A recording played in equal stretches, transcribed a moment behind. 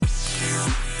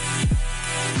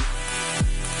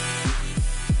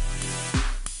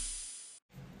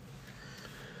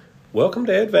Welcome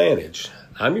to Advantage.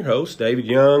 I'm your host, David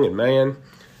Young, and man,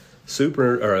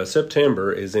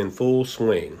 September is in full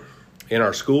swing. In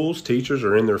our schools, teachers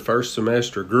are in their first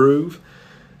semester groove,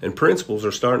 and principals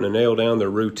are starting to nail down their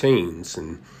routines.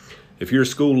 And if you're a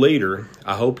school leader,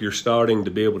 I hope you're starting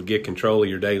to be able to get control of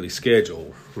your daily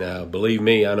schedule. Now, believe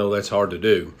me, I know that's hard to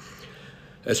do.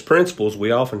 As principals,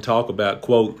 we often talk about,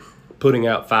 quote, putting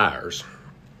out fires.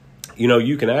 You know,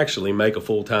 you can actually make a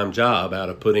full-time job out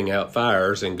of putting out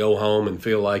fires and go home and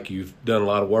feel like you've done a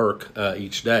lot of work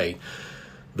each day.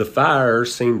 The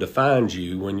fires seem to find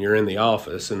you when you're in the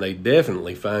office, and they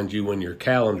definitely find you when your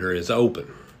calendar is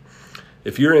open.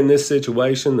 If you're in this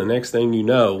situation, the next thing you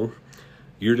know,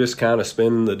 you're just kind of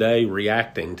spending the day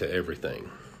reacting to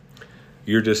everything.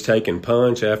 You're just taking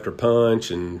punch after punch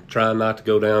and trying not to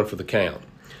go down for the count.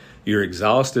 You're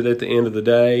exhausted at the end of the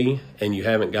day, and you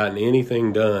haven't gotten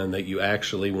anything done that you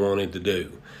actually wanted to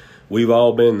do. We've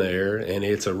all been there, and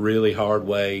it's a really hard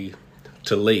way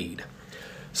to lead.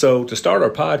 So to start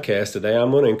our podcast today, I'm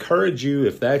going to encourage you,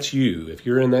 if that's you, if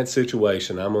you're in that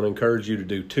situation, I'm going to encourage you to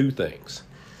do two things.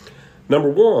 Number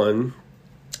one,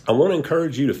 I want to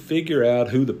encourage you to figure out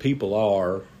who the people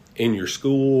are in your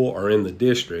school or in the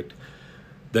district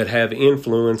that have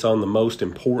influence on the most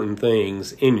important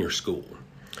things in your school.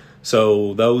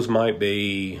 So those might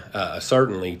be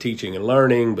certainly teaching and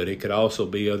learning, but it could also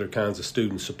be other kinds of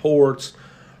student supports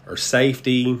or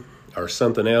safety or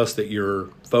something else that you're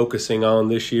focusing on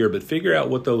this year. But figure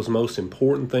out what those most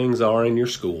important things are in your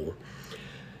school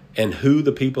and who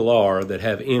the people are that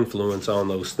have influence on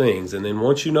those things. And then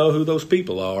once you know who those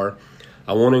people are,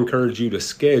 I want to encourage you to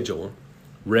schedule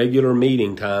regular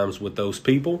meeting times with those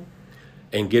people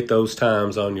and get those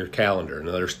times on your calendar.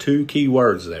 Now, there's two key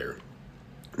words there.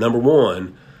 Number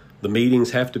one, the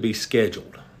meetings have to be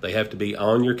scheduled. They have to be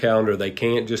on your calendar. They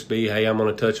can't just be, hey, I'm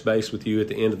going to touch base with you at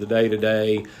the end of the day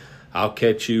today. I'll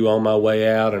catch you on my way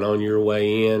out and on your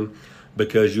way in,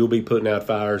 because you'll be putting out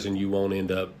fires and you won't end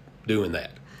up doing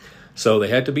that. So they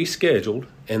have to be scheduled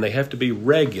and they have to be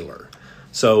regular.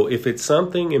 So if it's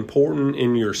something important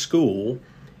in your school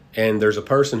and there's a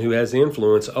person who has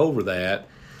influence over that,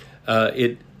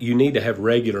 you need to have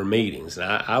regular meetings. And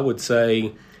I would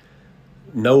say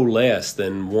no less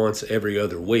than once every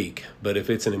other week. But if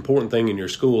it's an important thing in your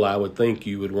school, I would think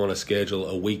you would want to schedule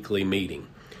a weekly meeting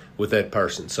with that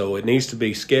person. So it needs to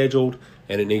be scheduled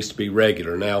and it needs to be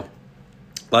regular. Now,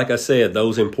 like I said,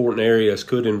 those important areas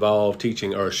could involve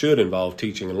teaching, or should involve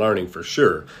teaching and learning for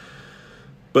sure,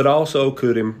 but also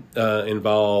could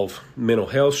involve mental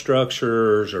health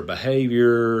structures or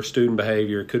behavior, student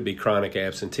behavior. It could be chronic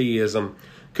absenteeism.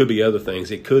 Could be other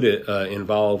things. It could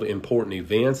involve important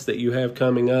events that you have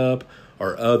coming up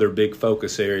or other big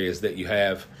focus areas that you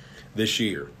have this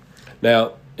year.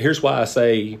 Now, here's why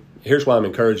I'm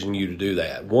encouraging you to do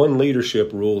that. One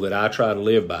leadership rule that I try to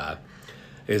live by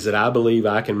is that I believe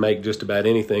I can make just about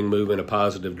anything move in a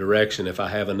positive direction if I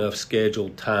have enough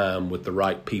scheduled time with the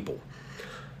right people.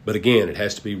 But again, it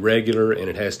has to be regular and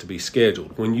it has to be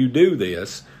scheduled. When you do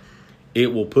this,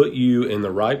 it will put you in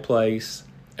the right place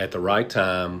at the right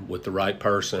time with the right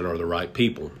person or the right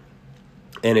people.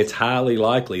 And it's highly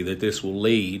likely that this will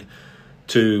lead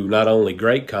to not only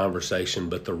great conversation,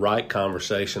 but the right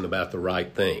conversation about the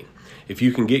right thing. If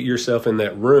you can get yourself in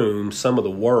that room, some of the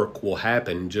work will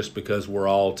happen just because we're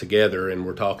all together and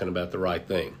we're talking about the right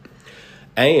thing.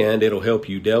 And it'll help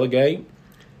you delegate.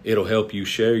 It'll help you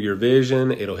share your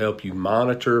vision. It'll help you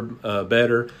monitor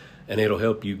better. And it'll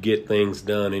help you get things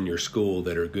done in your school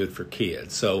that are good for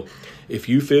kids. So if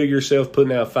you feel yourself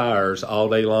putting out fires all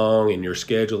day long and your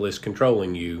schedule is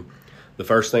controlling you, the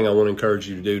first thing I want to encourage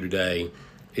you to do today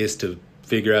is to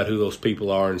figure out who those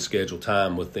people are and schedule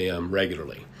time with them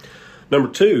regularly. Number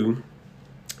two,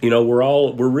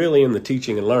 we're really in the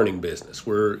teaching and learning business.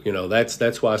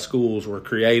 That's why schools were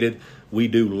created. We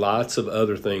do lots of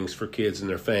other things for kids and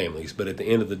their families, but at the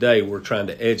end of the day, we're trying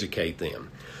to educate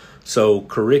them. So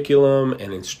curriculum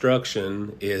and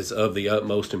instruction is of the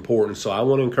utmost importance. So I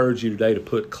want to encourage you today to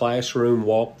put classroom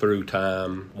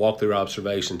walkthrough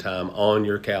observation time on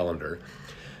your calendar.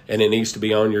 And it needs to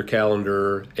be on your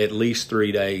calendar at least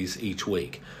 3 days each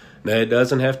week. Now, it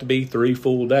doesn't have to be 3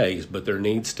 full days, but there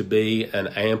needs to be an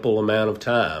ample amount of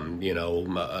time,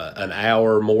 an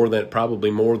hour, probably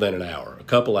more than an hour, a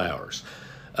couple hours,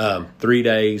 3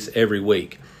 days every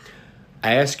week.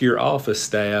 Ask your office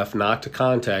staff not to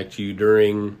contact you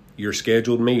during your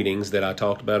scheduled meetings that I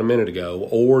talked about a minute ago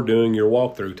or during your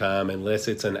walkthrough time unless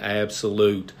it's an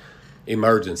absolute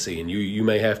emergency. And you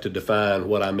may have to define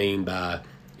what I mean by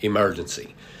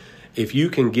emergency. If you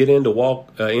can get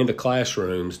into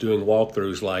classrooms doing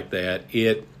walkthroughs like that,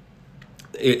 it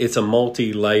it's a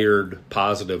multi-layered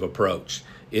positive approach.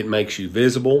 It makes you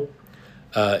visible.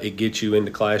 It gets you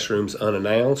into classrooms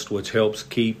unannounced, which helps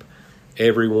keep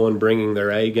everyone bringing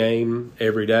their A game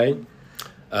every day.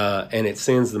 And it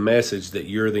sends the message that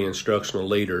you're the instructional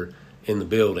leader in the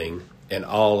building, and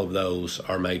all of those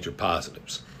are major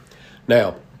positives.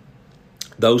 Now,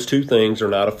 those two things are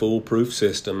not a foolproof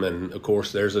system, and of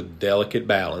course there's a delicate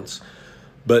balance.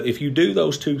 But if you do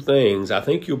those two things, I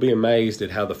think you'll be amazed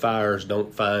at how the fires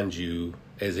don't find you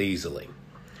as easily.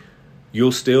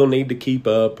 You'll still need to keep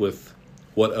up with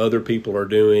what other people are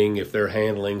doing if they're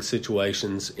handling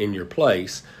situations in your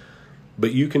place,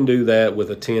 but you can do that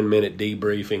with a 10-minute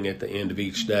debriefing at the end of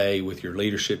each day with your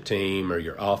leadership team or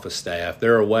your office staff.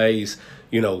 There are ways,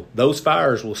 those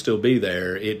fires will still be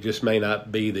there. It just may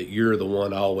not be that you're the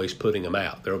one always putting them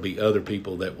out. There will be other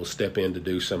people that will step in to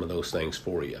do some of those things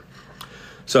for you.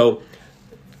 So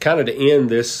kind of to end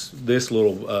this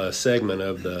little segment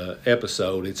of the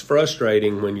episode, it's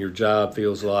frustrating when your job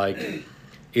feels like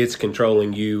it's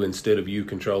controlling you instead of you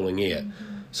controlling it.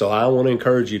 So I want to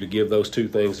encourage you to give those two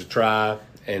things a try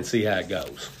and see how it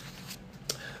goes.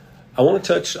 I want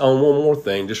to touch on one more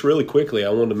thing. Just really quickly, I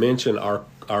want to mention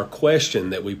our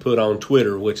question that we put on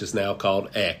Twitter, which is now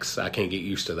called X. I can't get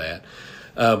used to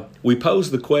that. We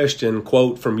posed the question,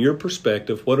 quote, from your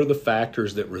perspective, what are the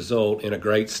factors that result in a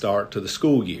great start to the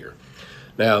school year?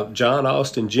 Now, John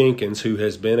Austin Jenkins, who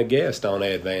has been a guest on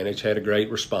Advantage, had a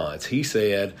great response. He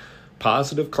said,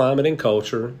 positive climate and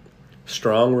culture,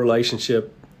 strong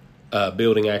relationship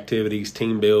building activities,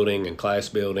 team building and class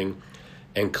building,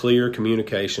 and clear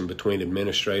communication between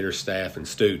administrators, staff, and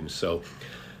students. So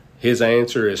his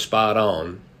answer is spot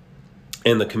on.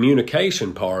 And the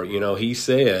communication part, he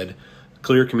said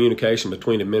clear communication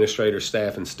between administrators,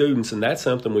 staff, and students, and that's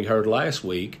something we heard last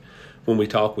week when we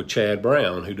talked with Chad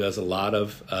Brown, who does a lot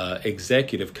of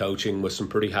executive coaching with some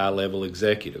pretty high-level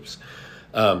executives.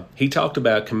 He talked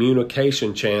about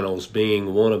communication channels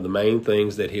being one of the main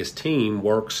things that his team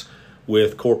works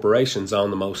with corporations on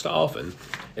the most often.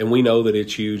 And we know that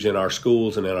it's huge in our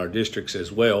schools and in our districts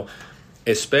as well,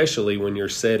 especially when you're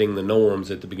setting the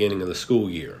norms at the beginning of the school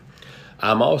year.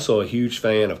 I'm also a huge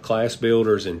fan of class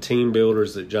builders and team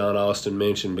builders that John Austin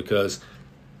mentioned because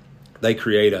they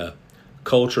create a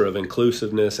culture of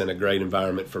inclusiveness and a great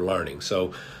environment for learning.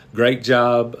 So great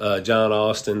job, John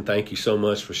Austin. Thank you so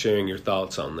much for sharing your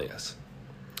thoughts on this.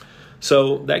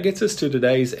 So that gets us to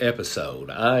today's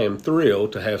episode. I am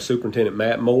thrilled to have Superintendent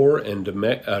Matt Moore and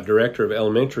Director of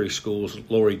Elementary Schools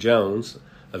Lori Jones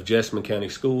of Jessamine County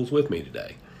Schools with me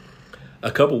today. A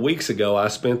couple weeks ago, I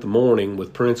spent the morning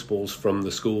with principals from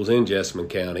the schools in Jessamine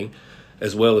County,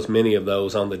 as well as many of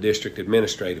those on the district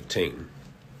administrative team.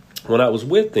 When I was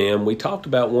with them, we talked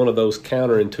about one of those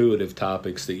counterintuitive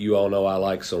topics that you all know I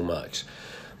like so much.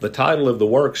 The title of the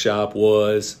workshop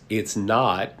was, It's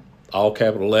Not, all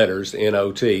capital letters,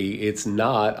 N-O-T, it's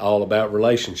not all about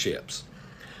relationships.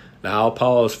 Now, I'll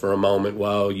pause for a moment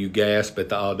while you gasp at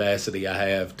the audacity I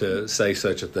have to say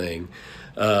such a thing.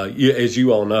 As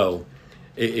you all know,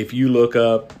 if you look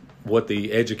up what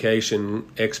the education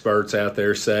experts out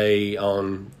there say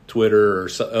on Twitter or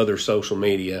other social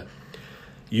media,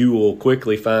 you will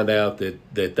quickly find out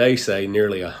that they say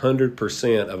nearly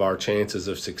 100% of our chances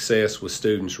of success with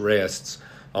students rests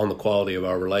on the quality of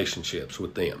our relationships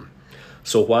with them.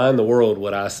 So why in the world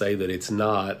would I say that it's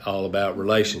not all about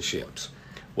relationships?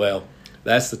 Well,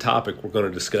 that's the topic we're going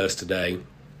to discuss today,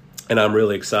 and I'm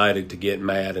really excited to get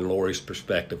Matt and Lori's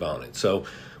perspective on it. So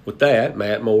with that,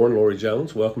 Matt Moore and Lori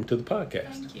Jones, welcome to the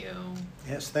podcast. Thank you.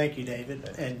 Yes, thank you, David.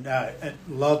 And I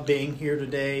love being here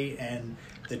today, and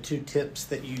the two tips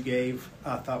that you gave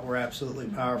I thought were absolutely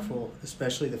powerful,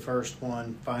 especially the first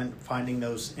one, finding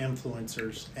those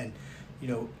influencers. And,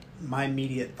 my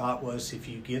immediate thought was if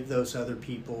you give those other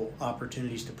people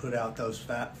opportunities to put out those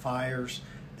fires,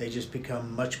 they just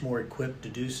become much more equipped to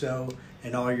do so,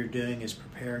 and all you're doing is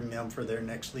preparing them for their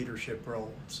next leadership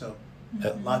role. So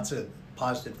lots of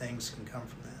positive things can come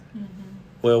from that. Mm-hmm.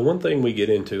 Well, one thing we get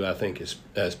into, I think, is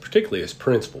as particularly as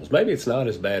principals, maybe it's not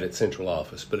as bad at central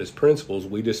office, but as principals,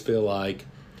 we just feel like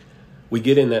we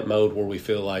get in that mode where we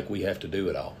feel like we have to do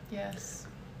it all. Yes.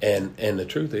 And the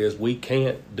truth is we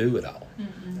can't do it all.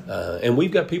 Mm-hmm. And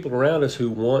we've got people around us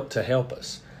who want to help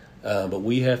us, but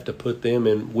we have to put them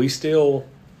in. We still,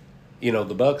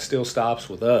 the buck still stops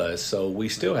with us, so we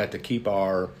still have to keep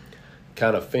our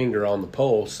kind of finger on the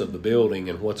pulse of the building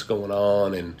and what's going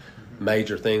on and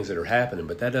major things that are happening.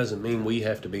 But that doesn't mean we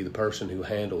have to be the person who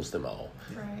handles them all.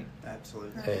 Right.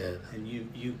 Absolutely. And And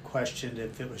you questioned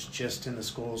if it was just in the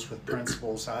schools with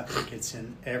principals. I think it's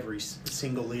in every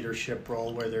single leadership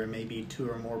role where there may be 2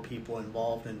 or more people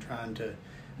involved in trying to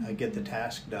get the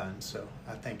task done. So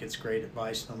I think it's great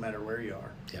advice no matter where you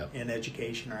are, Yep. in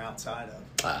education or outside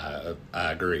of.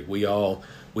 I agree. We all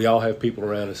have people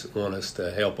around us that want us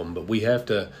to help them, but we have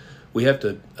to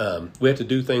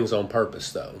do things on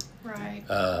purpose, though. Right.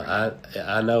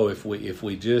 I know if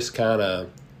we just kind of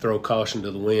throw caution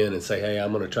to the wind and say, hey,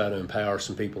 I'm going to try to empower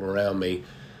some people around me,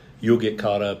 you'll get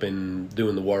caught up in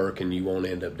doing the work and you won't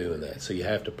end up doing that. So you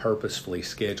have to purposefully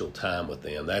schedule time with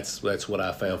them. That's what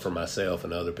I found for myself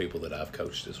and other people that I've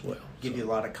coached as well. Give you a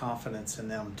lot of confidence in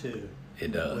them too.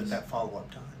 It does. With that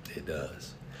follow-up time. It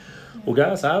does. Well,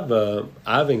 guys,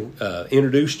 I've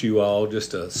introduced you all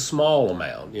just a small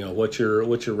amount. What your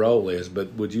role is,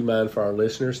 but would you mind for our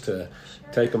listeners to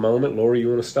take a moment? Lori, you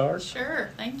want to start?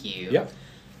 Sure. Thank you. Yeah.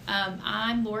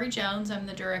 I'm Lori Jones. I'm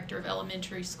the director of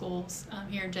elementary schools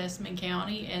here in Jessamine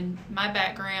County. And my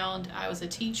background, I was a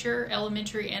teacher,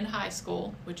 elementary and high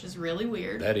school, which is really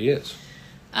weird. That is.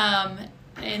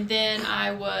 And then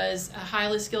I was a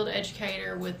highly skilled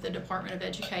educator with the Department of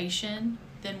Education.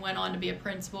 Then went on to be a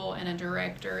principal and a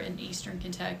director in Eastern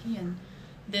Kentucky, and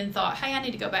then thought, hey, I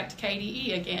need to go back to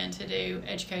KDE again to do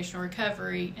educational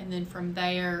recovery. And then from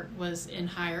there was in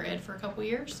higher ed for a couple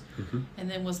years, and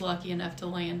then was lucky enough to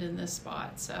land in this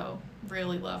spot. So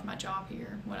really love my job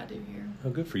here, what I do here. Oh,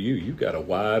 good for you. You've got a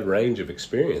wide range of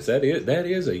experience. That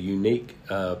is a unique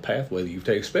pathway that you've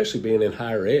taken, especially being in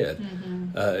higher ed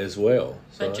as well.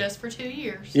 So, but just for 2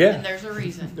 years. Yeah. And there's a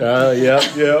reason. Yeah.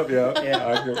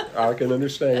 I can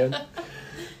understand.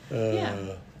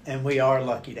 Yeah. And we are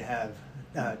lucky to have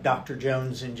Dr.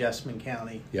 Jones in Jessamine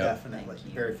County. Yep. Definitely. Thank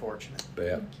you. Very fortunate.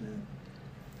 Yeah.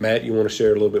 Matt, you want to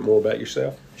share a little bit more about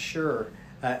yourself? Sure.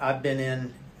 I've been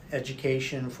in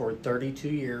education for 32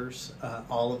 years,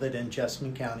 all of it in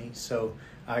Jessamine County. So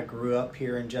I grew up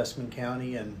here in Jessamine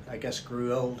County, and I guess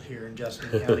grew old here in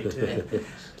Jessamine County too.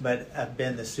 But I've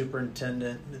been the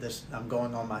superintendent. I'm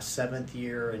going on my 7th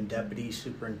year, and deputy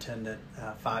superintendent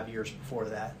 5 years before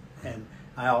that. And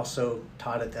I also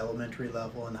taught at the elementary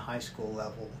level and the high school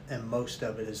level, and most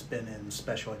of it has been in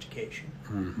special education.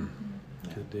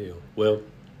 Good deal. Well,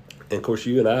 and of course,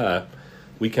 you and I,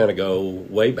 we kind of go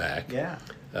way back. Yeah.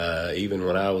 Even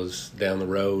when I was down the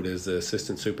road as the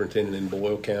assistant superintendent in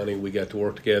Boyle County, we got to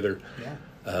work together. Yeah.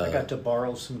 I got to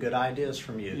borrow some good ideas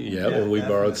from you. Yeah, and we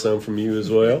borrowed some from you as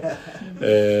well.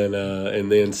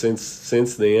 And then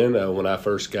since then, when I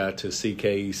first got to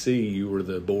CKEC, you were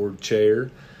the board chair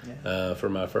for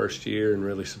my first year and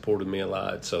really supported me a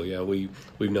lot. So yeah, we've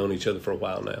known each other for a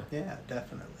while now. Yeah,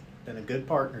 definitely. Been a good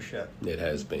partnership. It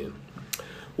has been.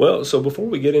 Well, so before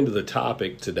we get into the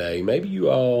topic today, maybe you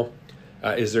all,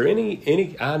 is there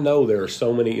any, I know there are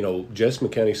so many,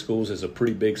 Jessamine County Schools is a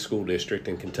pretty big school district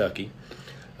in Kentucky,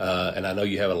 and I know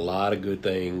you have a lot of good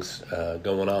things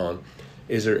going on.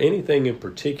 Is there anything in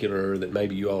particular that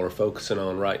maybe you all are focusing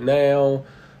on right now,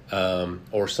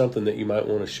 or something that you might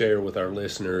want to share with our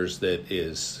listeners that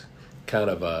is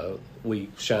kind of we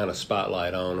shine a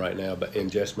spotlight on right now but in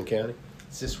Jessamine County?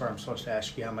 Is this where I'm supposed to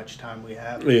ask you how much time we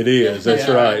have? It is. That's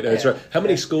right. That's Yeah. right. How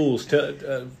many schools?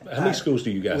 How many schools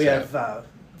do you guys We have? have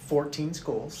 14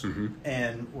 schools,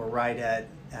 and we're right at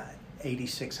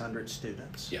 8,600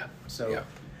 students. Yeah. So,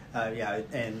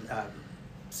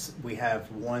 we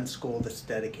have one school that's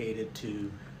dedicated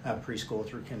to preschool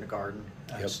through kindergarten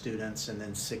students, and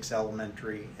then 6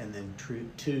 elementary, and then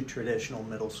 2 traditional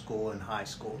middle school and high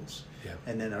schools,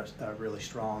 and then a really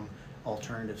strong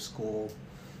alternative school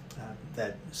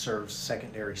that serves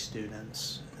secondary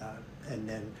students, and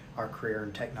then our career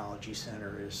and technology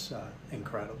center is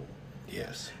incredible.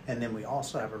 Yes. And then we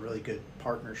also have a really good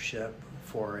partnership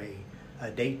for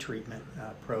a day treatment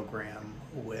program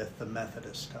with the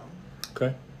Methodist Home.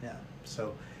 Okay. Yeah.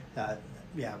 So,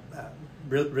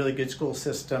 really good school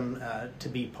system to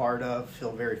be part of.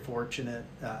 Feel very fortunate.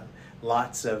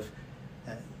 Lots of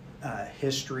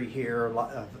history here, a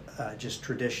lot of just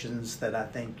traditions that I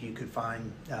think you could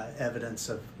find evidence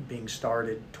of being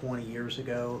started 20 years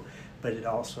ago, but it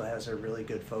also has a really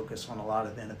good focus on a lot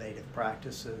of innovative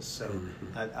practices. So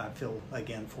I feel,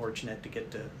 again, fortunate to get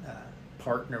to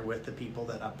partner with the people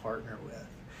that I partner with.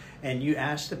 And you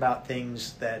asked about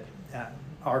things that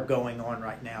are going on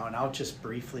right now, and I'll just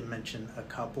briefly mention a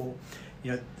couple.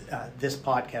 This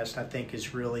podcast, I think,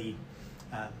 is really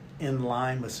in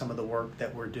line with some of the work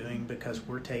that we're doing, because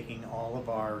we're taking all of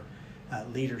our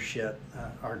leadership,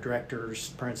 our directors,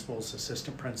 principals,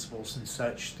 assistant principals, and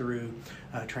such through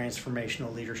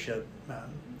transformational leadership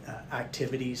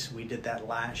activities. We did that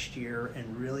last year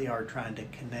and really are trying to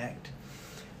connect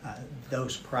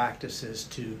those practices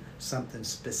to something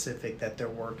specific that they're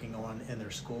working on in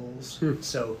their schools.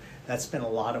 So that's been a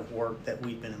lot of work that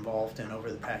we've been involved in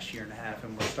over the past year and a half,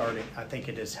 and I think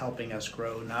it is helping us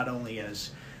grow not only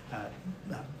as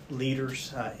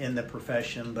leaders in the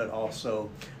profession, but also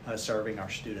serving our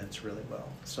students really well.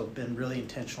 So been really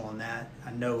intentional on that.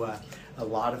 I know a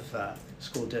lot of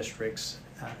school districts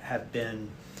have been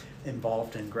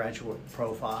involved in graduate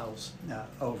profiles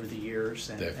over the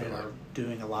years and are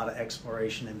doing a lot of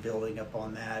exploration and building up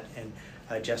on that.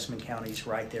 And Jessamine County's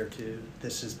right there too.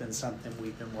 This has been something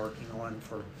we've been working on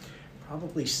for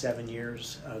probably 7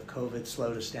 years. COVID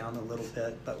slowed us down a little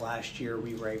bit, but last year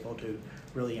we were able to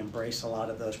really embrace a lot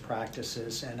of those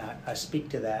practices. And I speak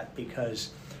to that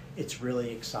because it's really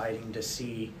exciting to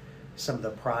see some of the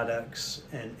products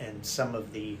and some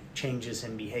of the changes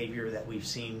in behavior that we've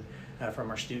seen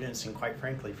from our students and quite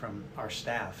frankly from our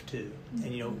staff too.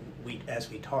 And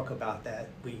as we talk about that,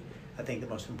 I think the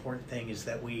most important thing is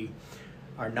that we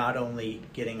are not only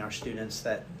getting our students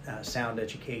that sound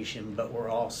education, but we're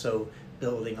also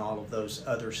building all of those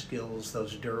other skills,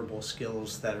 those durable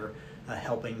skills that are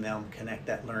helping them connect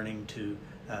that learning to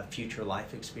future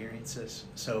life experiences.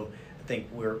 So I think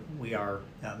we are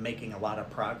making a lot of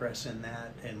progress in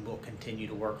that, and we'll continue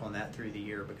to work on that through the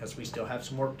year because we still have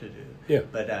some work to do. Yeah.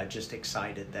 But just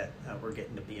excited that we're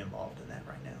getting to be involved in that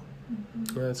right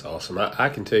now. That's awesome. I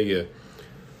can tell you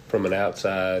from an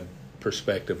outside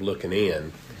perspective looking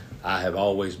in, I have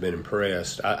always been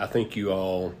impressed. I think you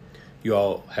all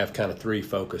have kind of three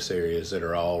focus areas that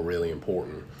are all really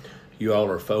important. You all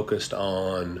are focused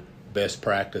on best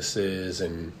practices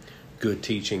and good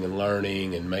teaching and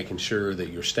learning and making sure that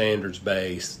you're standards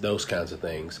based, those kinds of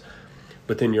things.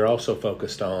 But then you're also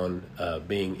focused on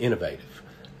being innovative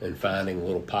and finding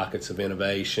little pockets of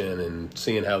innovation and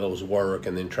seeing how those work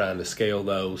and then trying to scale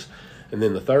those. And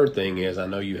then the third thing is, I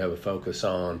know you have a focus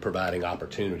on providing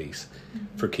opportunities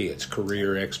for kids,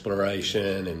 career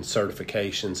exploration and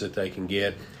certifications that they can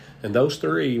get. And those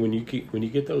three, when you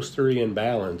get those three in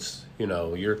balance,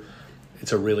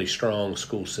 it's a really strong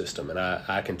school system. And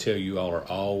I can tell you all are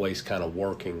always kind of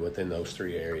working within those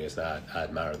three areas. I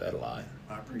admire that a lot.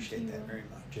 I appreciate that very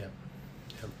much. Yeah.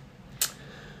 Do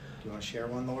you want to share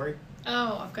one, Lori?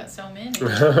 Oh, I've got so many.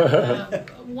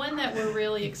 One that we're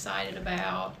really excited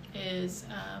about is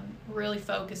really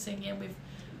focusing in.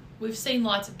 We've seen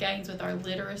lots of gains with our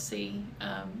literacy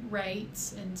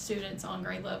rates and students on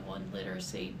grade level in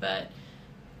literacy, but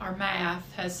our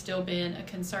math has still been a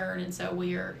concern, and so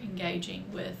we are engaging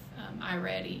with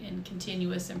iReady in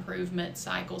continuous improvement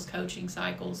cycles, coaching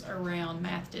cycles around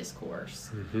math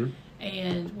discourse.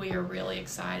 And we are really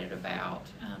excited about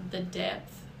the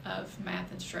depth of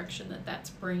math instruction that's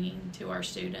bringing to our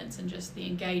students, and just the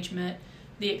engagement,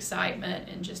 the excitement,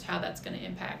 and just how that's going to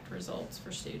impact results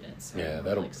for students. So I'm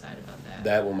really excited about that.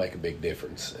 That will make a big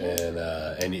difference.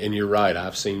 And you're right.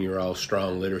 I've seen your all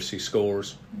strong literacy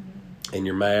scores, and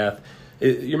your math.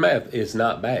 Your math is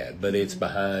not bad, but it's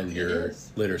behind your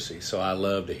literacy. So I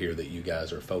love to hear that you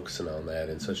guys are focusing on that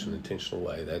in such an intentional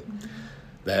way.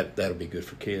 That'll be good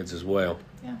for kids as well.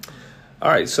 Yeah. All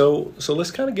right, so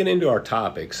let's kind of get into our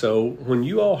topic. So when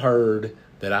you all heard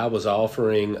that I was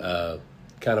offering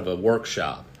kind of a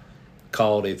workshop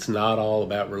called "It's Not All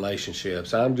About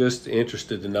Relationships," I'm just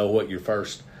interested to know what your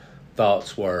first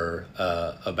thoughts were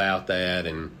about that,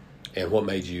 and what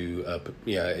made you,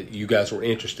 you guys were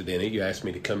interested in it. You asked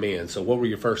me to come in. So what were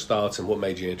your first thoughts, and what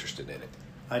made you interested in it?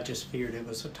 I just figured it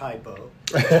was a typo.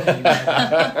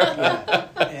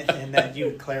 And that you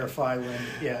would clarify when,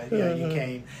 you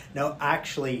came. No,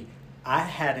 actually, I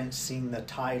hadn't seen the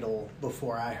title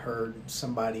before I heard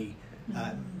somebody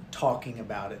talking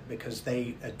about it, because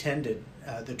they attended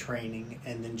the training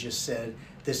and then just said,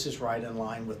 this is right in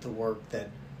line with the work that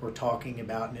we're talking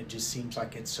about, and it just seems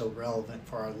like it's so relevant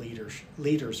for our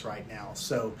leaders right now.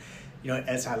 So,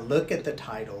 as I look at the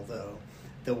title, though,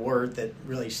 the word that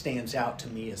really stands out to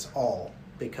me is all,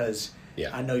 because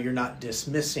I know you're not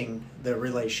dismissing the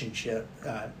relationship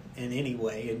in any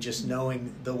way, and just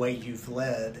knowing the way you've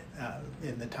led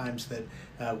in the times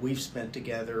that we've spent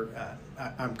together,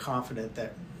 I'm confident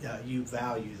that you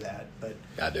value that. But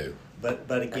I do.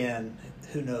 But again,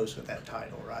 who knows with that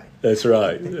title, right? That's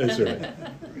right. That's right.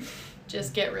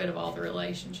 Just get rid of all the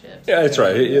relationships. Yeah, that's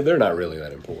right. They're not really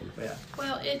that important. Yeah.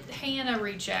 Well, Hannah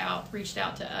reached out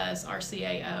to us, our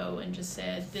CAO, and just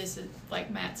said, this is,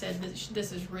 like Matt said,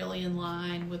 this is really in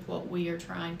line with what we are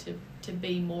trying to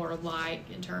be more like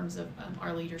in terms of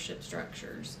our leadership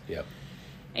structures. Yep.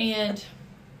 And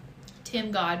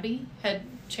Tim Godby had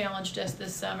challenged us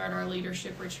this summer at our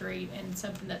leadership retreat, and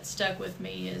something that stuck with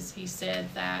me is he said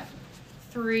that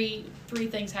three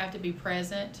things have to be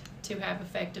present to have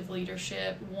effective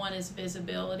leadership. One is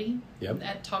visibility. Yep.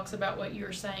 That talks about what you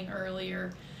were saying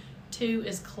earlier. Two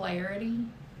is clarity.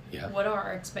 Yeah. What are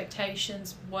our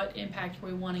expectations? What impact are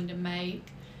we wanting to make?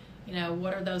 You know,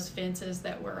 what are those fences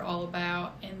that we're all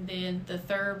about? And then the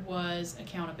third was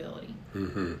accountability.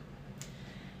 Mm-hmm.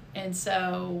 And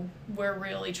so we're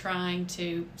really trying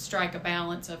to strike a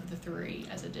balance of the three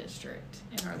as a district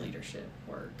in our leadership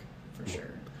work, for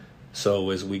sure. So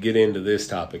as we get into this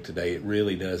topic today, it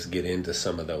really does get into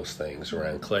some of those things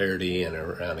around clarity and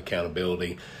around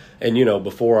accountability. And, you know,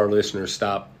 before our listeners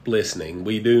stop listening,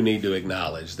 we do need to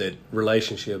acknowledge that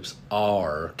relationships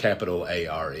are, capital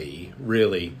A-R-E,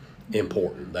 really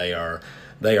important. They are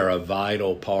a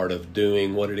vital part of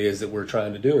doing what it is that we're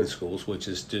trying to do in schools, which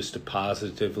is just to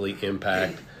positively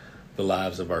impact the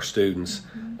lives of our students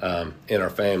and our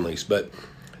families. But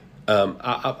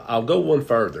I'll go one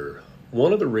further.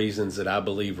 One of the reasons that I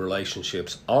believe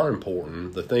relationships are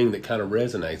important, the thing that kind of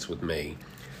resonates with me,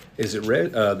 is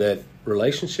that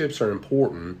relationships are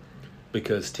important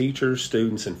because teachers,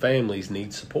 students, and families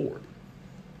need support,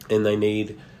 and they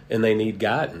need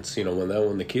guidance. You know,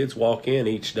 when the kids walk in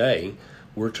each day,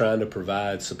 we're trying to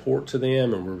provide support to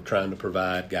them, and we're trying to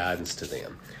provide guidance to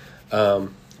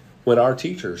them. When our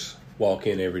teachers walk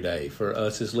in every day, for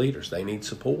us as leaders, they need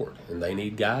support and they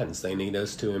need guidance. They need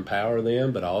us to empower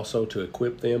them, but also to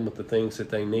equip them with the things that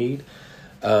they need.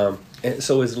 And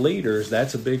so as leaders,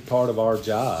 that's a big part of our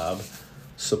job,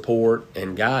 support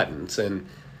and guidance. And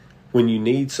when you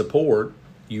need support,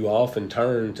 you often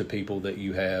turn to people that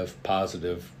you have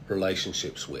positive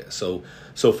relationships with. So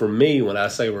for me, when I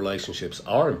say relationships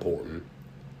are important,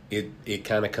 it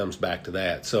kind of comes back to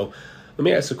that. So let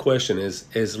me ask the question,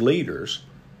 as leaders,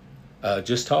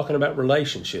 just talking about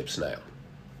relationships now,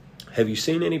 have you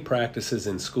seen any practices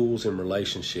in schools and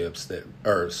relationships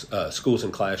schools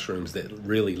and classrooms that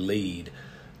really lead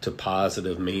to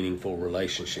positive, meaningful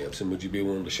relationships? And would you be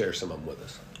willing to share some of them with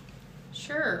us?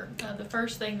 Sure. The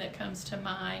first thing that comes to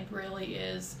mind really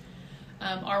is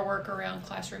our work around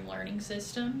classroom learning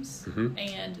systems,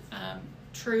 and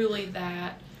truly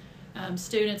that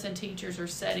students and teachers are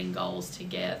setting goals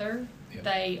together. Yep.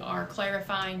 They are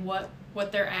clarifying what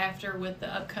they're after with the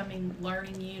upcoming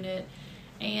learning unit,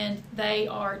 and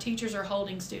teachers are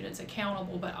holding students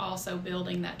accountable, but also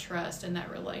building that trust and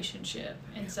that relationship.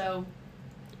 And so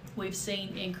we've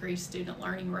seen increased student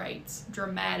learning rates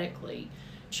dramatically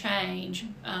change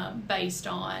based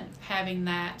on having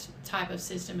that type of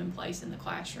system in place in the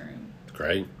classroom.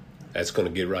 Great. That's going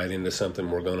to get right into something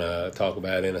we're going to talk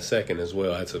about in a second as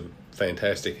well. That's a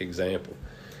fantastic example.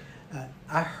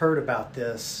 I heard about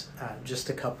this just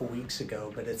a couple weeks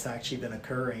ago, but it's actually been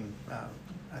occurring,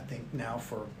 I think, now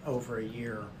for over a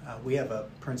year. We have a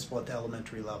principal at the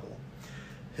elementary level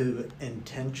who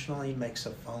intentionally makes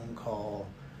a phone call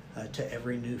to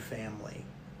every new family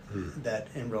that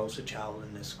enrolls a child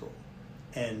in this school.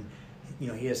 And, you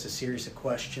know, he has a series of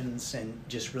questions and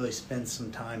just really spends some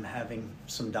time having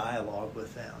some dialogue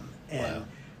with them. And, wow.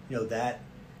 You know, that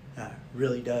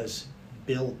really does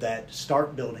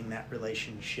start building that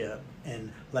relationship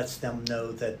and lets them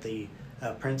know that the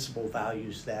principal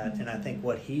values that. And I think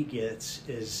what he gets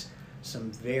is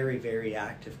some very, very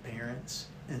active parents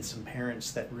and some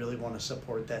parents that really want to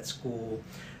support that school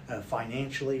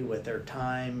financially with their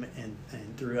time and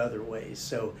through other ways.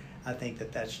 So I think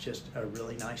that's just a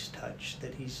really nice touch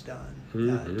that he's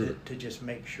done to just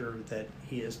make sure that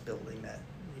he is building that,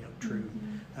 you know, true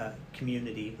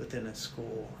community within a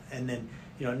school. And then,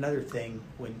 you know, another thing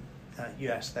when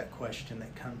you ask that question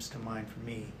that comes to mind for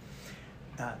me,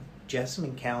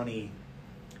 Jessamine County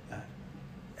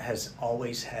has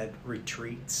always had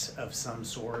retreats of some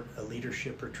sort, a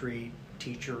leadership retreat,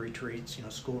 teacher retreats, you know,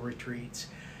 school retreats.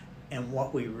 And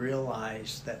what we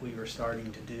realized that we were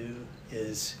starting to do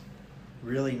is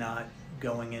really not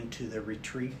going into the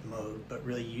retreat mode, but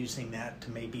really using that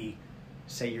to maybe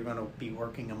say you're going to be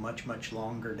working a much, much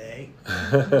longer day.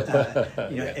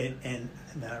 You know, and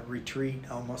retreat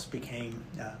almost became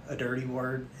a dirty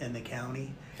word in the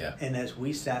county. Yeah. And as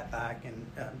we sat back and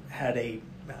had a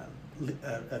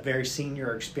very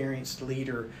senior, experienced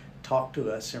leader talk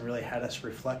to us and really had us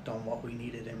reflect on what we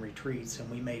needed in retreats, and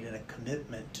we made it a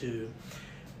commitment to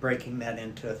breaking that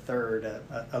into a third,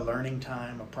 a learning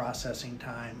time, a processing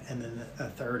time, and then a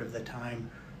third of the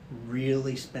time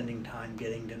really spending time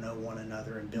getting to know one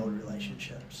another and build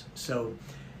relationships. So,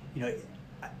 you know,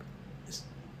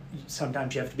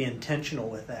 sometimes you have to be intentional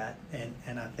with that,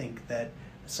 and I think that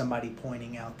somebody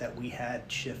pointing out that we had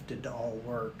shifted to all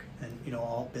work and, you know,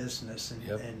 all business, and,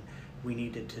 Yep. and we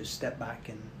needed to step back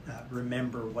and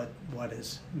remember what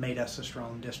has made us a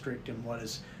strong district and what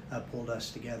has pulled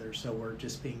us together. So we're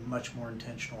just being much more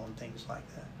intentional on things like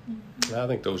that. I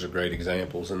think those are great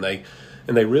examples, and they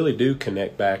really do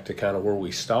connect back to kind of where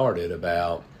we started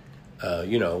about,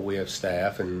 you know, we have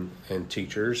staff and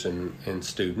teachers and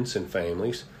students and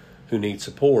families who need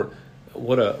support.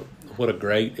 What a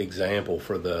great example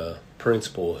for the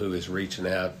principal who is reaching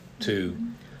out to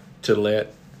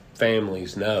let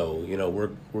families know, you know,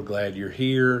 we're glad you're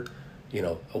here. You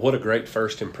know, what a great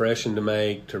first impression to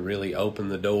make, to really open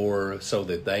the door so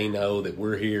that they know that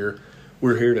we're here.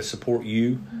 We're here to support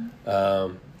you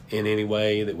in any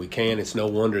way that we can. It's no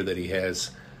wonder that he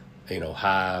has, you know,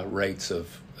 high rates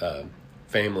of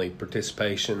family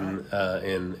participation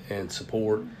and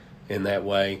support in that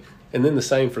way. And then the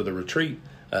same for the retreat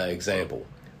example.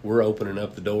 We're opening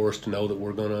up the doors to know that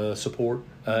we're going to support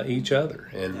each other.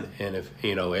 And if,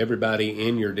 you know, everybody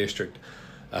in your district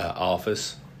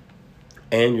office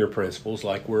and your principals,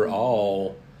 like, we're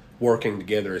all working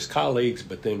together as colleagues,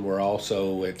 but then we're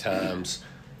also at times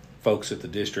folks at the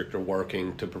district are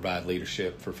working to provide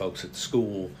leadership for folks at the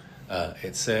school,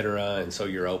 et cetera. And so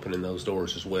you're opening those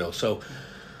doors as well. So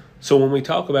when we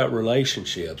talk about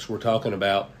relationships, we're talking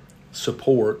about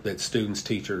support that students,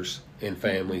 teachers, and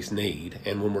families need.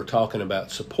 And when we're talking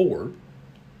about support,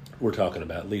 we're talking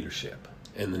about leadership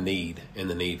and the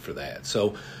need for that.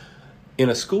 So in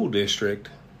a school district,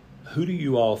 who do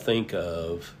you all think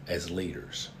of as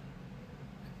leaders?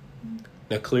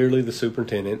 Now, clearly the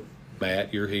superintendent,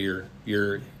 Matt, you're here.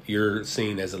 You're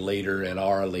seen as a leader and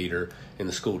are a leader in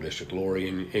the school district, Lori,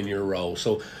 in your role.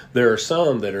 So there are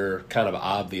some that are kind of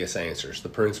obvious answers. The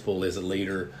principal is a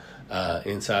leader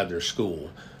inside their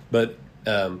school, but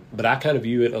I kind of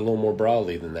view it a little more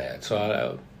broadly than that.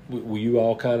 So will you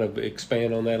all kind of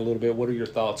expand on that a little bit? What are your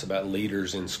thoughts about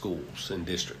leaders in schools and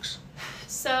districts?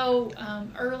 So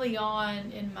early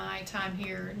on in my time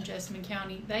here in Jessamine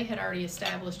County, they had already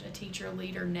established a teacher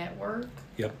leader network.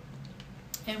 Yep.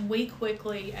 And we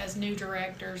quickly, as new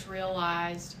directors,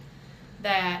 realized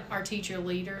that our teacher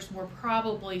leaders were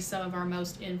probably some of our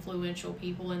most influential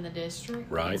people in the district.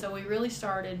 Right. And so we really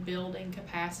started building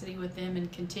capacity with them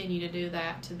and continue to do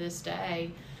that to this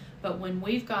day. But when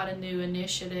we've got a new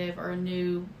initiative or a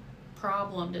new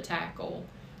problem to tackle,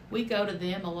 we go to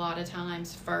them a lot of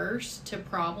times first to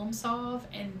problem solve,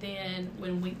 and then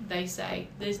when they say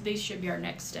these should be our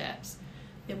next steps,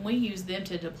 then we use them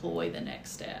to deploy the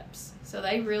next steps. So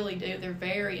they really do. They're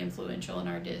very influential in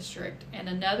our district. And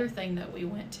another thing that we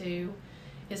went to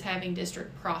is having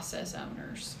district process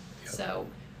owners. Yep. So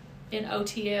in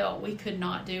OTL, we could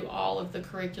not do all of the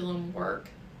curriculum work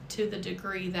to the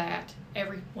degree that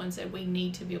everyone said we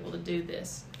need to be able to do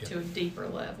this to a deeper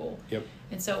level. Yep.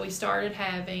 And so we started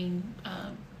having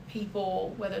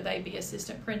people, whether they be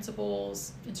assistant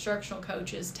principals, instructional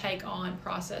coaches, take on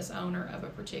process owner of a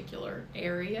particular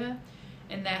area,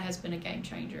 and that has been a game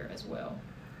changer as well.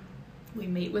 We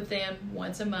meet with them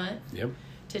once a month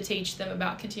to teach them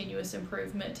about continuous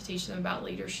improvement, to teach them about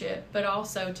leadership, but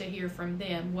also to hear from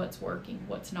them what's working,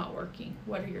 what's not working,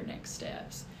 what are your next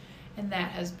steps. And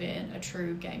that has been a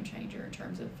true game changer in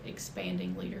terms of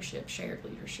expanding leadership, shared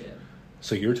leadership.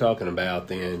 So you're talking about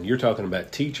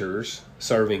teachers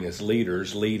serving as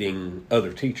leaders, leading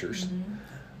other teachers.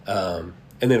 Mm-hmm.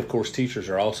 And then, of course, teachers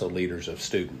are also leaders of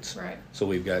students. Right. So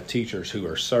we've got teachers who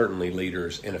are certainly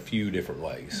leaders in a few different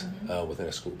ways within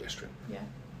a school district. Yeah.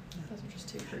 Those are just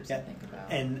two groups I think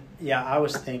about. And, I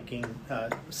was thinking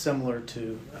similar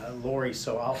to Lori,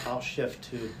 so I'll shift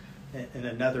to in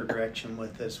another direction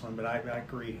with this one, but I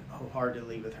agree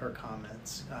wholeheartedly with her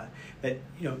comments. But,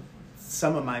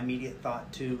 some of my immediate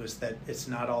thought, too, was that it's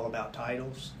not all about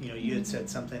titles. You had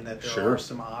said something that there are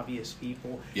some obvious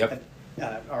people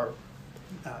that are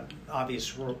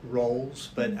obvious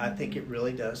roles, but I think it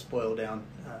really does boil down,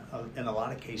 in a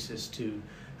lot of cases, to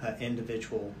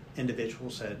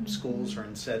individuals at schools or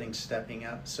in settings stepping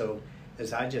up. So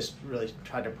as I just really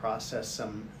try to process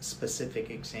some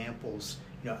specific examples,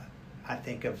 I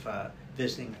think of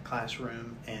visiting a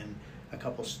classroom and a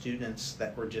couple students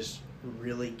that were just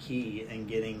really key in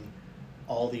getting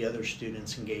all the other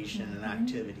students engaged in an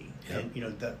activity. And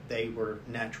they were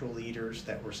natural leaders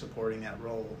that were supporting that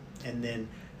role. And then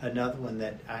another one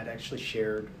that I'd actually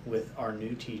shared with our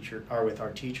new teacher, or with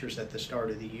our teachers at the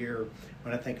start of the year,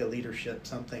 when I think of leadership,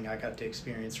 something I got to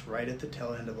experience right at the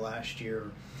tail end of last year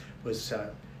was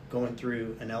going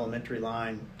through an elementary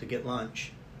line to get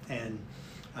lunch, and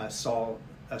saw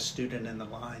a student in the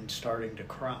line starting to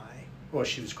cry. Well,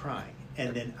 she was crying,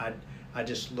 and then I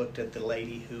just looked at the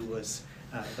lady who was,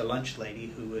 the lunch lady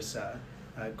who was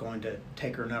going to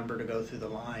take her number to go through the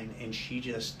line, and she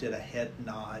just did a head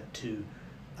nod to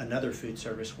another food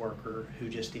service worker who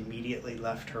just immediately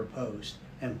left her post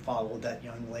and followed that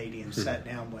young lady and sat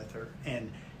down with her.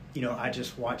 And, I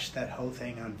just watched that whole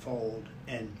thing unfold,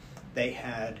 and they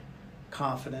had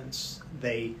confidence.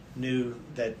 They knew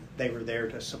that they were there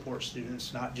to support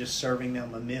students, not just serving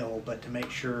them a meal, but to make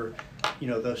sure,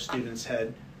 those students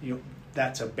had,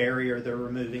 that's a barrier they're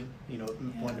removing,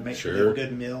 wanting to make sure they have a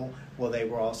good meal. Well, they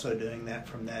were also doing that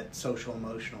from that social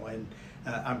emotional. And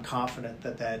I'm confident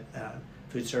that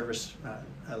food service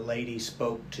lady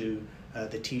spoke to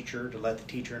the teacher to let the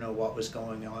teacher know what was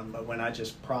going on. But when I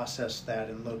just processed that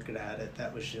and looked at it,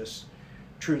 that was just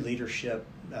true leadership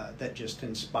that just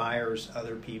inspires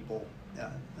other people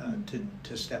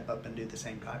to step up and do the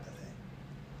same type of thing.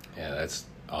 Yeah, that's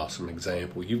awesome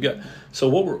example. You've got so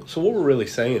what we're really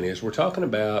saying is we're talking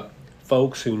about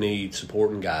folks who need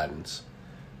support and guidance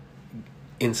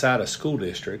inside a school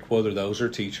district, whether those are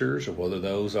teachers or whether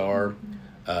those are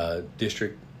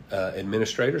district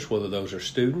administrators, whether those are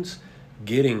students,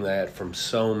 getting that from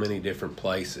so many different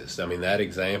places. I mean, that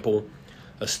example,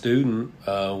 a student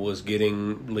was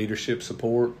getting leadership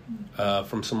support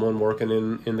from someone working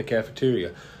in the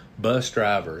cafeteria. Bus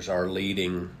drivers are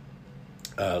leading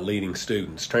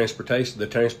students. The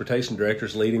transportation director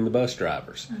is leading the bus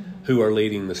drivers who are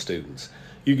leading the students.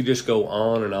 You could just go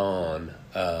on and on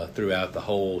throughout the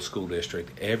whole school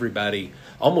district.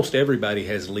 Almost everybody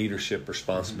has leadership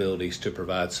responsibilities to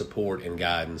provide support and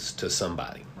guidance to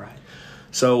somebody. Right.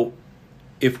 So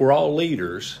if we're all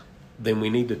leaders, then we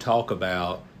need to talk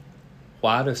about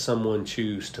why does someone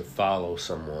choose to follow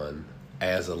someone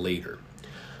as a leader.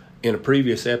 In a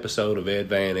previous episode of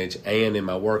Advantage and in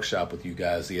my workshop with you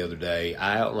guys the other day,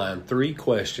 I outlined 3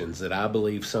 questions that I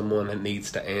believe someone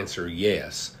needs to answer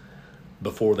yes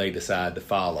before they decide to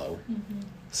follow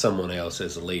someone else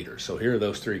as a leader. So here are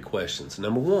those 3 questions.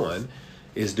 Number 1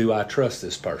 is, do I trust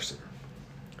this person?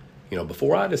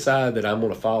 Before I decide that I'm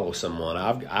going to follow someone,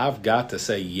 I've got to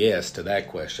say yes to that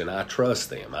question. I trust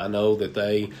them. I know that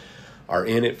they are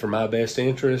in it for my best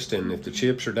interest, and if the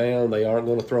chips are down, they aren't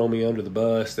going to throw me under the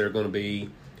bus. They're going to be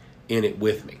in it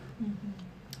with me.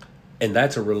 And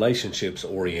that's a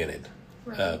relationships-oriented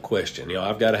question.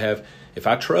 I've got to have, if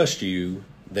I trust you,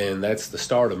 then that's the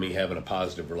start of me having a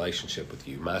positive relationship with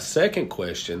you. My second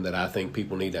question that I think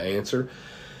people need to answer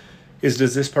is,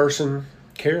 does this person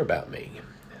care about me?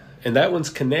 And that one's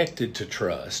connected to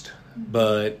trust,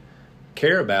 but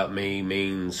care about me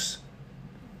means,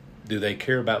 do they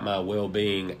care about my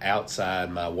well-being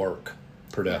outside my work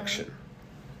production?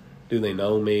 Right. Do they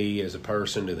know me as a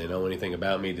person? Do they know anything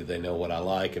about me? Do they know what I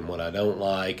like and what I don't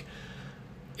like?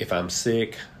 If I'm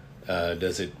sick,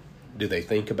 do they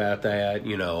think about that?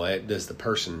 Does the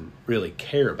person really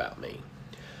care about me?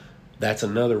 That's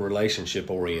another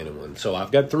relationship-oriented one. So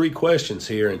I've got 3 questions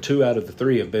here, and 2 out of the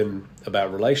 3 have been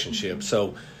about relationships.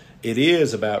 So it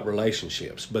is about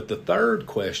relationships. But the third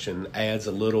question adds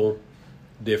a little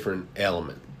different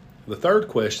element. The third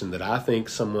question that I think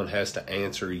someone has to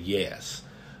answer yes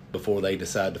before they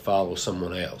decide to follow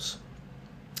someone else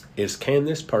is, can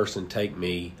this person take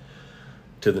me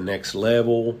to the next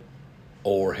level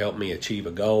or help me achieve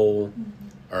a goal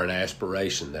or an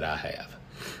aspiration that I have?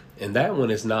 And that one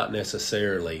is not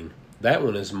necessarily, that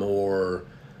one is more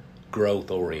growth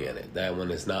oriented. That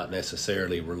one is not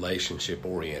necessarily relationship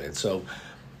oriented. So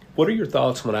what are your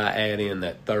thoughts when I add in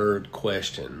that third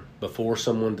question? Before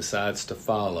someone decides to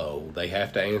follow, they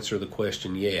have to answer the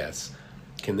question, yes,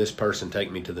 can this person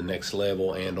take me to the next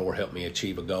level and or help me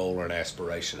achieve a goal or an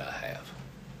aspiration I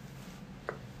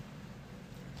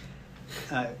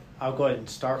have? I'll go ahead and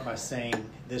start by saying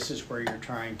this is where you're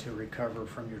trying to recover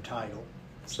from your title.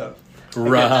 So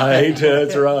right,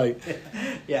 that's right.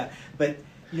 Yeah, but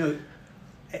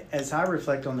as I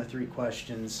reflect on the 3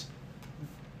 questions,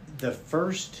 the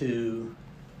first 2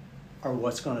 are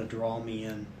what's going to draw me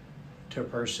in to a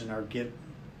person or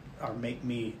make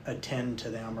me attend to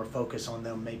them or focus on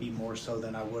them maybe more so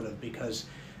than I would have, because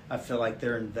I feel like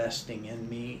they're investing in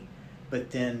me.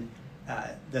 But then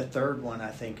the third one,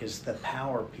 I think, is the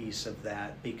power piece of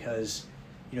that, because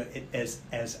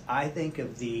as I think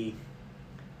of the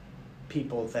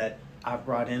people that I've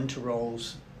brought into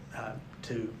roles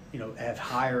to have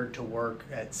hired to work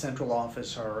at central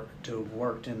office or to have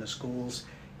worked in the schools,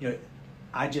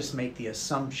 I just make the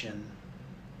assumption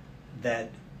that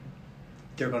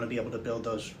they're going to be able to build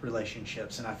those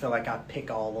relationships, and I feel like I pick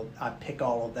all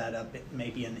of that up,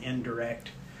 maybe in indirect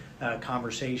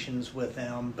conversations with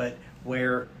them. But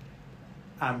where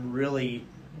I'm really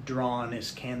drawn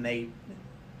is, can they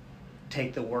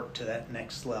take the work to that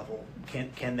next level?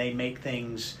 Can they make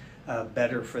things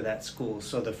better for that school?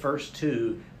 So the first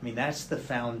two, I mean, that's the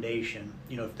foundation.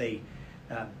 You know,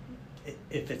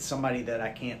 if it's somebody that I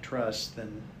can't trust,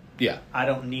 then I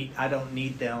don't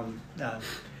need them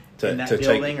in that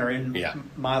building or in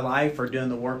my life or doing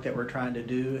the work that we're trying to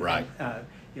do. Right.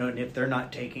 You know, and if they're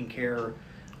not taking care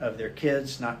of their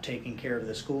kids, not taking care of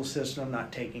the school system,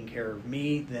 not taking care of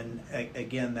me, then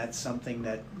again, that's something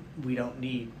that we don't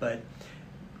need. But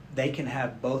they can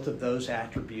have both of those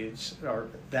attributes or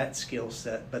that skill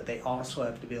set, but they also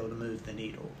have to be able to move the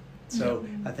needle. So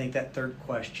I think that third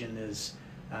question is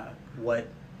what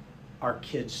our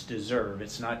kids deserve.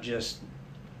 It's not just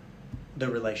the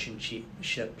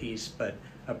relationship piece, but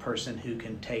a person who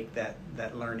can take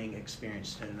that learning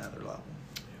experience to another level.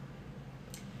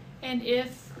 And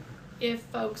if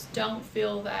folks don't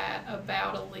feel that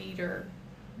about a leader,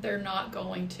 they're not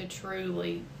going to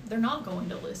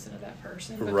listen to that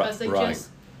person, because they just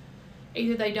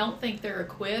either they don't think they're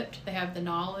equipped, they have the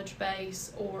knowledge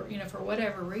base, or for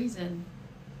whatever reason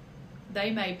they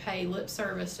may pay lip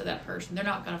service to that person. They're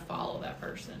not going to follow that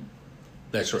person.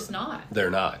 That's right. It's not.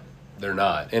 They're not.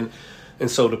 And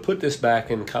so to put this back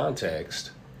in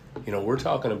context, we're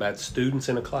talking about students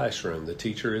in a classroom. The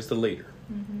teacher is the leader.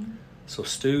 Mm-hmm. So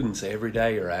students every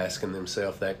day are asking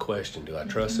themselves that question: do I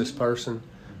trust this person?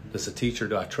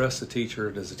 Do I trust the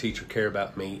teacher? Does the teacher care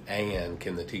about me? And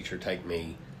can the teacher take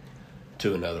me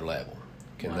to another level?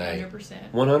 Can 100%. they?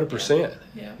 100%.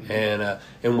 Yeah.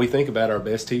 And we think about our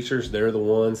best teachers. They're the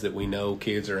ones that we know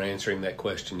kids are answering that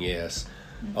question yes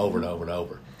over and over and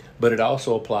over. But it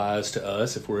also applies to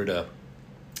us if we're at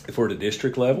a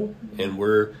district level and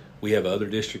we have other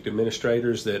district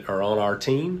administrators that are on our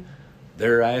team.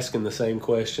 They're asking the same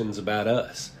questions about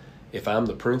us. If I'm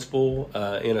the principal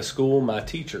in a school, my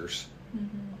teachers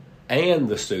and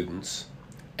the students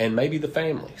and maybe the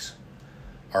families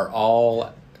are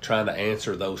all trying to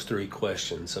answer those three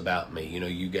questions about me.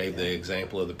 You gave the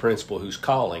example of the principal who's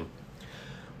calling.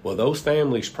 Well, those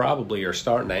families probably are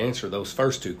starting to answer those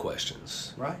first two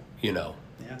questions. Right.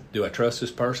 Do I trust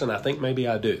this person? I think maybe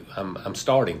I do. I'm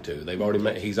starting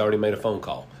to. He's already made a phone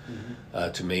call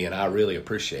to me, and I really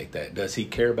appreciate that. Does he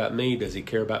care about me? Does he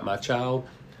care about my child?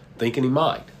 Thinking he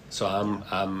might. So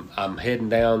I'm heading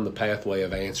down the pathway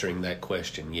of answering that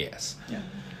question yes. Yeah.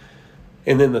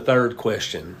 And then the third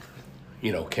question,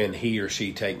 can he or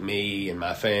she take me and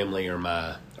my family or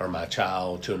my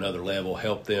child to another level?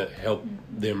 Help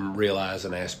them realize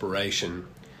an aspiration.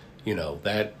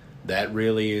 That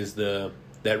really is the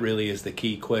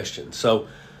key question. So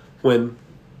when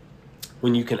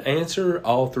you can answer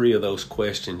all three of those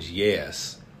questions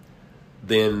yes,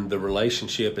 then the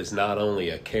relationship is not only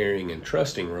a caring and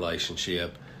trusting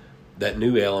relationship. That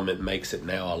new element makes it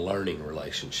now a learning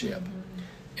relationship.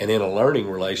 And in a learning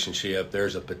relationship,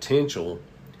 there's a potential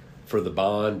for the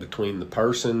bond between the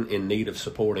person in need of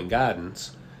support and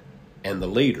guidance and the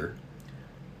leader.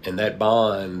 And that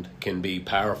bond can be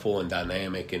powerful and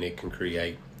dynamic, and it can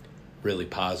create really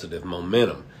positive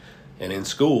momentum. And in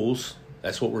schools,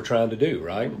 that's what we're trying to do,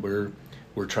 right? We're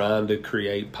trying to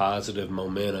create positive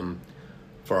momentum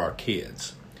for our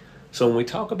kids. So when we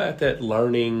talk about that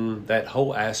learning, that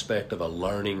whole aspect of a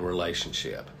learning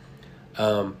relationship,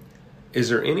 is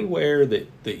there anywhere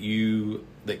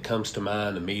that comes to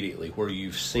mind immediately where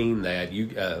you've seen that?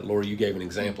 Laura, you gave an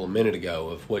example a minute ago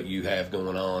of what you have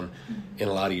going on in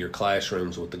a lot of your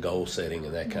classrooms with the goal setting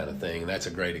and that kind of thing. And that's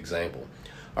a great example.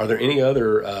 Are there any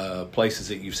other places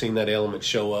that you've seen that element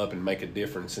show up and make a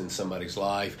difference in somebody's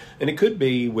life? And it could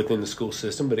be within the school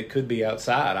system, but it could be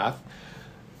outside.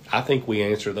 I think we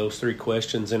answer those three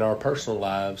questions in our personal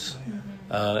lives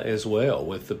as well,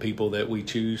 with the people that we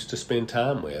choose to spend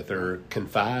time with or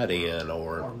confide in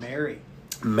or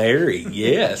marry.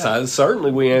 Yes,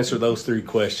 certainly we answer those three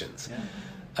questions.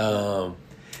 Yeah.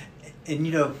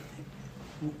 And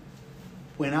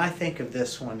when I think of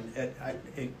this one,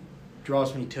 it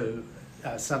draws me to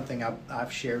something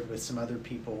I've shared with some other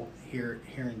people here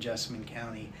in Jessamine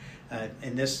County,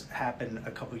 and this happened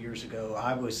a couple years ago.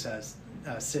 I was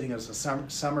sitting, it was a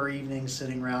summer evening,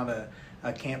 sitting around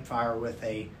a campfire with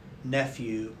a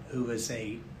nephew who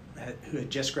had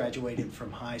just graduated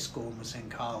from high school and was in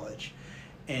college,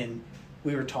 and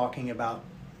we were talking about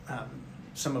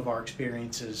some of our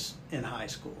experiences in high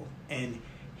school, and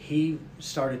he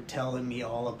started telling me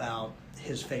all about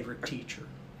his favorite teacher,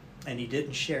 and he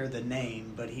didn't share the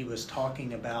name, but he was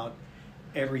talking about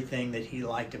everything that he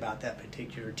liked about that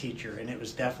particular teacher, and it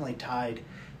was definitely tied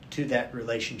to that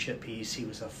relationship piece. He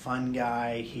was a fun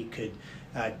guy. He could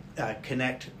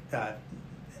connect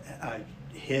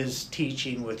his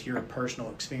teaching with your personal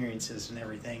experiences and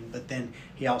everything, but then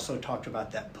he also talked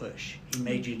about that push. He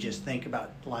made you just think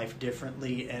about life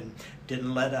differently and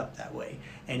didn't let up that way.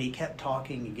 And he kept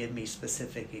talking and giving me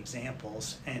specific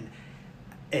examples, and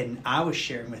I was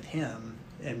sharing with him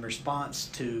in response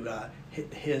to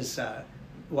his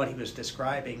what he was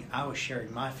describing. I was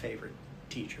sharing my favorite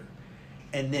teacher,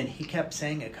 and then he kept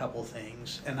saying a couple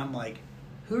things, and I'm like,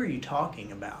 who are you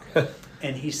talking about?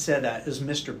 And he said it was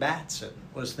Mr. Batson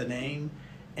was the name,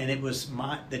 and it was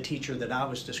the teacher that I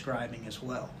was describing as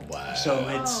well. Wow. So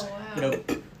it's,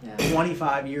 Yeah.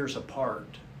 25 years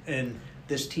apart, and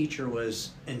this teacher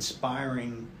was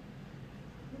inspiring,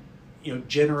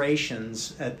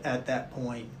 generations at that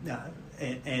point.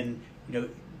 And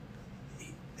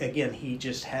again,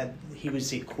 he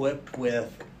was equipped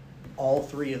with all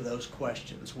three of those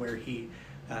questions, where he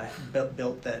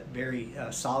built that very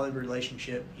solid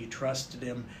relationship. You trusted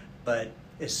him, but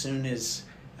as soon as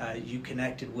you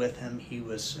connected with him, he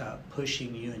was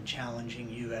pushing you and challenging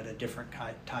you at a different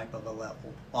type of a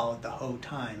level, while at the whole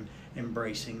time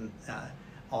embracing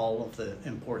all of the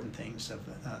important things of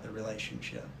the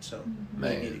relationship. So,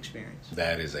 Man, neat experience.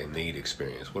 That is a neat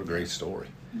experience. What a great story.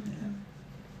 Yeah.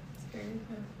 It's very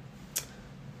good.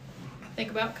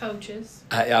 Think about coaches.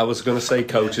 I was going to say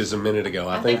coaches a minute ago.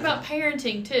 I think about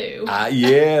parenting too.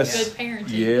 Yes. Good parenting.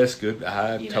 Yes, good.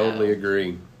 I totally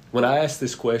agree. When I ask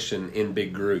this question in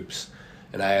big groups,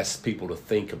 and I ask people to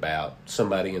think about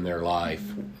somebody in their life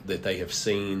that they have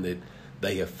seen, that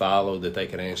they have followed, that they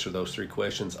can answer those three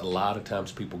questions, a lot of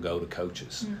times people go to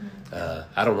coaches.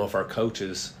 I don't know if our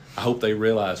coaches, I hope they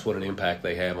realize what an impact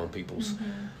they have on people's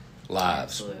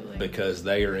lives. Absolutely. Because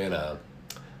they are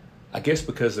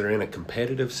because they're in a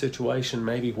competitive situation,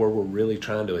 maybe where we're really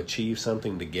trying to achieve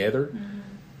something together.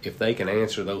 If they can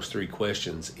answer those three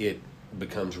questions, it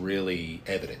becomes really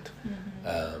evident.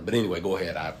 But anyway, go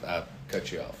ahead. I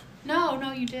cut you off.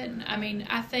 No, you didn't. I mean,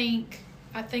 I think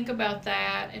about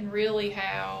that, and really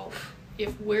how,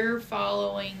 if we're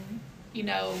following,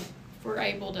 if we're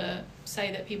able to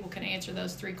say that people can answer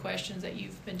those three questions that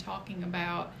you've been talking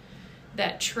about,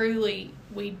 that truly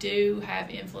we do have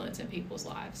influence in people's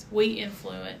lives. We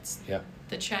influence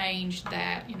the change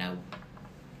that,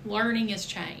 learning is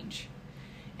change.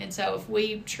 And so if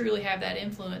we truly have that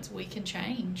influence, we can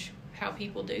change how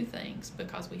people do things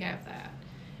because we have that.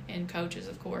 And coaches,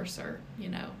 of course, are,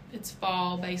 it's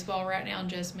fall baseball right now in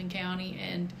Jessamine County,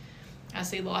 and I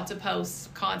see lots of posts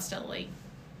constantly.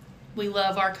 We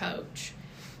love our coach.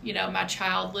 My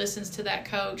child listens to that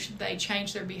coach. They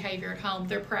change their behavior at home.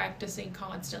 They're practicing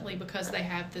constantly because they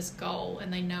have this goal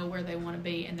and they know where they want to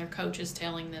be, and their coach is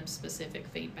telling them specific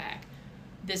feedback.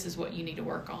 This is what you need to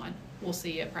work on. We'll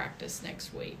see you at practice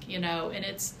next week, and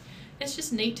it's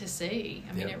just neat to see.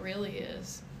 I mean, it really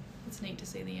is. It's neat to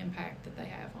see the impact that they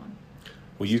have on.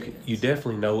 Well, you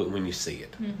definitely know it when you see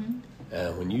it.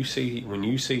 When you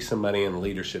see somebody in a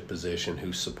leadership position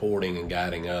who's supporting and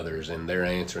guiding others, and they're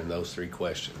answering those three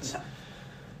questions,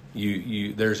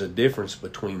 there's a difference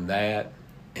between that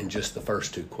and just the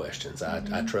first two questions.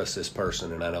 I trust this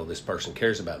person, and I know this person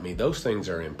cares about me. Those things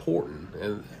are important,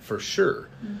 and for sure.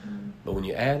 But when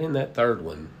you add in that third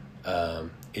one,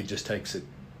 it just takes it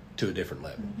to a different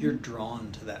level. You're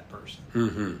drawn to that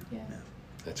person. Yeah.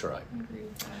 That's right. I agree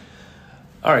with that.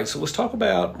 All right, so let's talk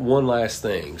about one last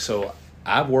thing. So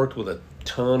I've worked with a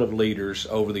ton of leaders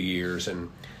over the years,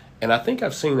 and I think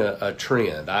I've seen a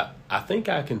trend. I think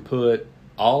I can put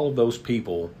all of those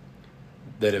people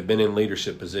that have been in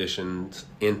leadership positions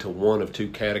into one of two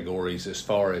categories as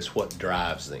far as what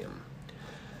drives them.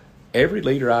 Every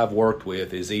leader I've worked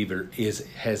with has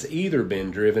either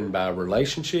been driven by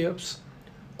relationships,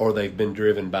 or they've been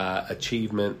driven by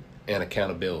achievement and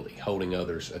accountability, holding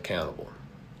others accountable.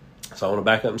 So I want to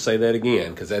back up and say that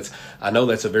again, because I know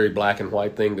that's a very black and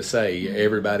white thing to say,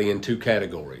 everybody in two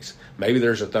categories. Maybe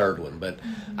there's a third one, but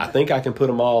I think I can put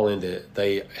them all into,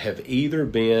 they have either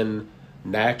been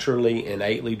naturally,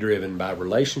 innately driven by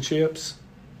relationships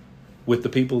with the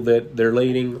people that they're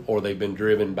leading, or they've been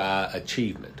driven by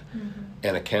achievement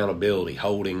and accountability,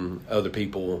 holding other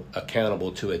people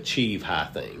accountable to achieve high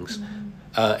things.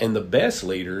 And the best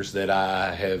leaders that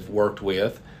I have worked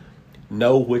with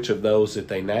know which of those that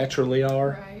they naturally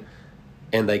are, Right.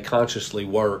 and they consciously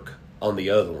work on the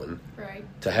other one Right.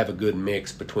 to have a good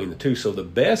mix between the two. So the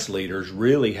best leaders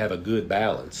really have a good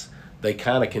balance. They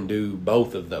kind of can do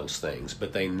both of those things,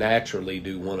 but they naturally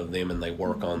do one of them and they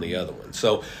work on the other one.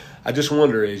 So I just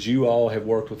wonder, as you all have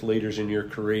worked with leaders in your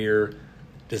career,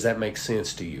 does that make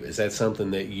sense to you? Is that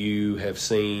something that you have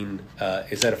seen?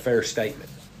 Is that a fair statement?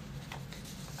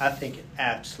 I think it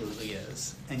absolutely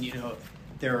is. And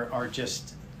there are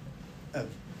just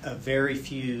a very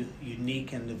few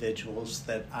unique individuals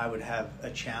that I would have a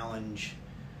challenge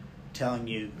telling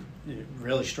you,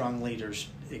 really strong leaders,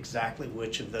 exactly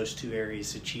which of those two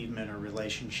areas, achievement or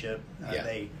relationship,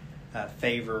 they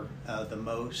favor the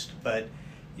most. But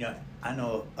I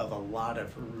know of a lot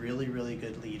of really, really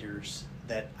good leaders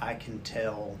that I can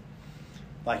tell,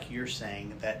 like you're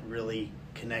saying, that really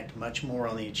connect much more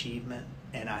on the achievement.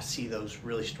 And I see those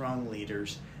really strong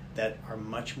leaders that are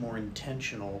much more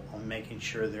intentional on making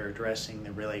sure they're addressing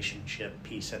the relationship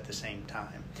piece at the same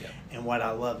time. Yeah. And what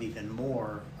I love even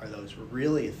more are those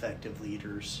really effective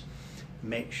leaders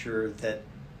make sure that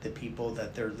the people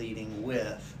that they're leading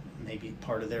with, maybe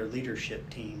part of their leadership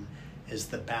team, is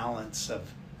the balance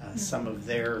of some of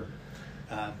their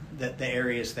the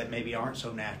areas that maybe aren't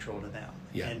so natural to them.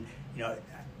 Yeah. And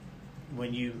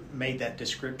when you made that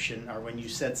description, or when you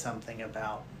said something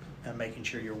about making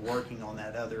sure you're working on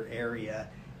that other area,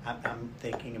 I'm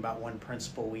thinking about one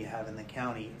principal we have in the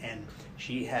county, and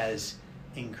she has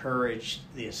encouraged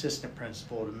the assistant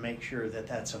principal to make sure that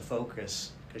that's a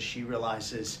focus, because she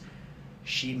realizes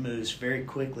she moves very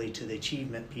quickly to the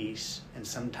achievement piece and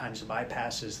sometimes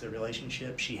bypasses the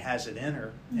relationship. She has it in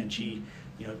her, and she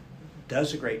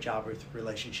does a great job with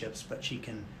relationships, but she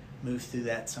can move through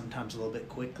that sometimes a little bit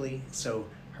quickly. So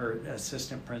her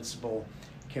assistant principal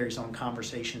carries on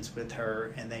conversations with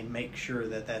her, and they make sure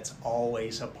that that's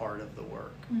always a part of the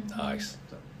work. Nice.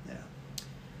 So, yeah.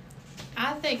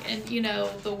 I think, and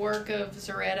the work of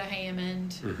Zaretta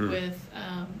Hammond with,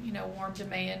 warm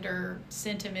demander,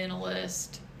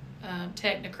 sentimentalist,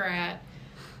 technocrat.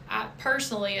 I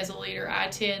personally, as a leader, I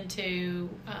tend to,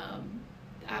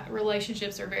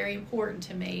 relationships are very important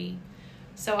to me.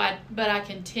 But I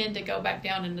can tend to go back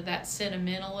down into that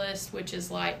sentimentalist, which is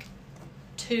like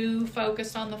too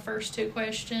focused on the first two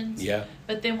questions. Yeah.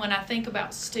 But then when I think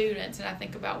about students and I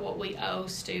think about what we owe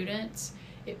students,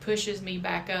 it pushes me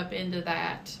back up into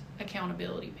that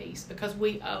accountability piece, because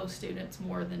we owe students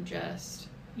more than just,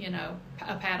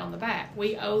 a pat on the back.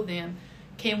 We owe them,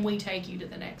 can we take you to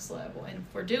the next level? And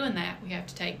if we're doing that, we have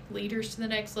to take leaders to the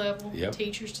next level, Yep.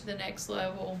 teachers to the next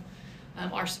level,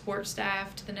 our support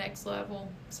staff to the next level.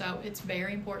 So it's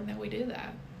very important that we do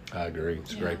that. I agree.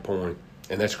 It's a great point.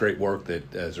 And that's great work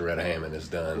that Zaretta Hammond has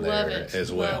done Love there it.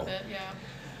 as well. Love it, yeah.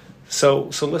 So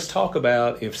let's talk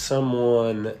about if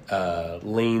someone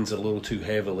leans a little too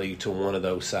heavily to one of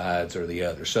those sides or the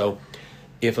other. So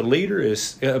if a leader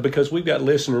is, because we've got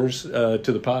listeners to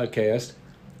the podcast,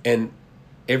 and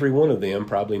every one of them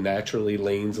probably naturally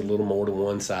leans a little more to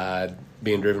one side,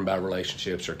 being driven by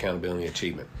relationships or accountability and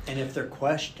achievement. And if they're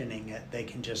questioning it, they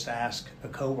can just ask a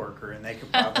coworker, and they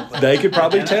could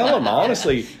probably Tell them,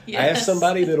 honestly. Yes. Ask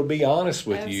somebody that'll be honest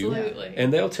with you, Absolutely.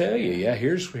 and they'll tell you,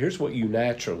 here's what you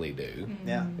naturally do.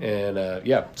 Yeah. And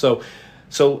so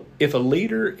if a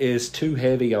leader is too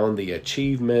heavy on the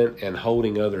achievement and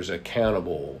holding others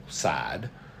accountable side,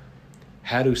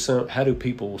 how do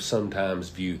people sometimes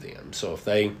view them? So if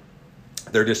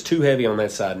they're just too heavy on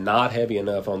that side, not heavy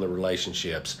enough on the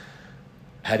relationships,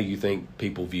 how do you think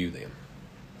people view them?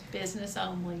 Business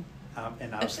only.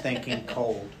 And I was thinking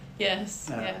cold. Yes.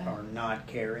 Or not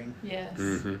caring. Yes.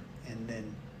 Mm-hmm. And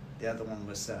then the other one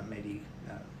was maybe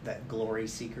that glory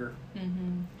seeker.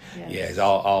 Mm-hmm. Yes. Yeah, he's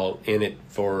all in it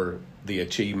for the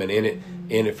achievement, in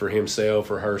it for himself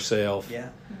or herself. Yeah.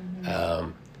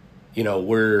 Mm-hmm.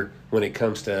 When it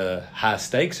comes to high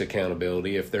stakes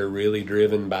accountability, if they're really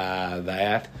driven by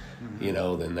that,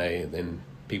 then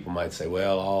people might say,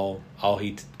 well, all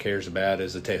he cares about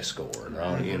is a test score,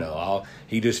 and all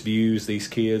he just views these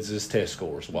kids as test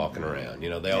scores walking around.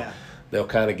 They'll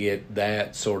kind of get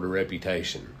that sort of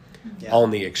reputation. Yeah.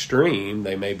 On the extreme,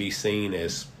 they may be seen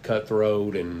as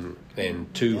cutthroat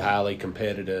and too highly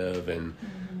competitive and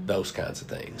those kinds of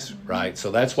things, right?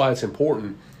 So that's why it's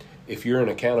important, if you're an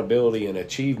accountability and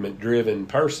achievement-driven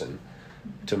person,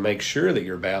 to make sure that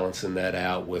you're balancing that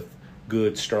out with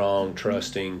good, strong,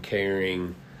 trusting,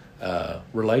 caring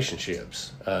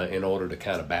relationships in order to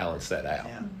kind of balance that out.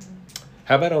 Yeah.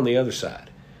 How about on the other side?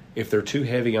 If they're too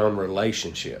heavy on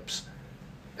relationships,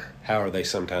 how are they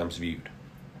sometimes viewed?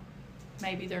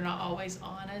 Maybe they're not always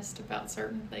honest about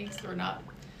certain things. They're not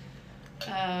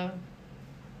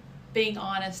being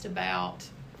honest about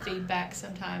feedback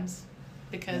sometimes,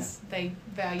 because they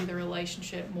value the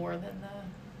relationship more than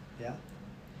the...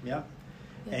 Yeah.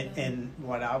 And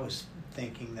what I was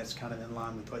thinking that's kind of in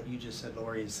line with what you just said,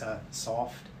 Lori, is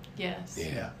soft. Yes.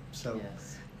 Yeah. So,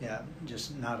 yes.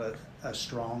 Just not a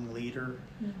strong leader,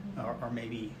 or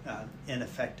maybe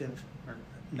ineffective or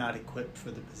not equipped for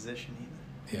the position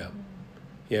either. Yeah.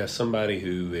 Yeah, somebody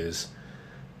who is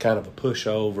kind of a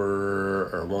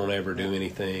pushover or won't ever do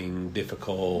anything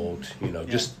difficult,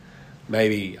 just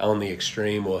maybe on the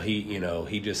extreme. Well,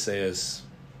 he just says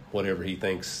whatever he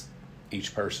thinks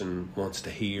each person wants to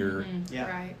hear.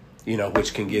 Right.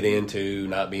 Which can get into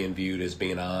not being viewed as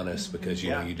being honest because,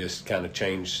 you just kind of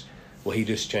change. Well, he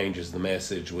just changes the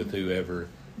message with whoever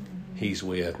he's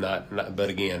with, but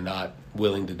again, not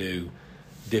willing to do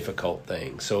difficult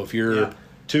things. So if you're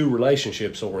too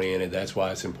relationships oriented, that's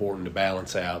why it's important to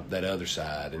balance out that other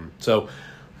side. And so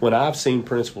when I've seen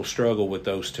principals struggle with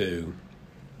those two,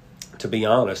 to be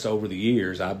honest, over the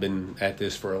years, I've been at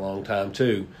this for a long time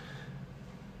too,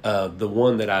 the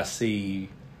one that I see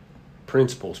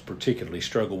principals particularly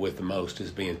struggle with the most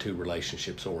is being too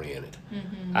relationships oriented.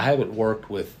 I haven't worked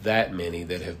with that many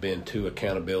that have been too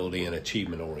accountability and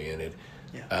achievement oriented,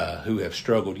 who have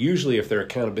struggled. Usually if they're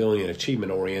accountability and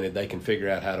achievement oriented, they can figure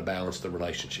out how to balance the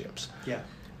relationships.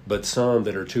 But some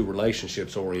that are too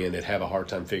relationships oriented have a hard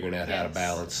time figuring out how to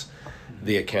balance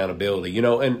the accountability.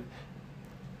 And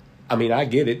I mean, I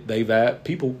get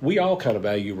it. We all kind of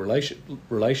value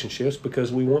relationships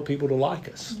because we want people to like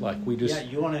us. Like we just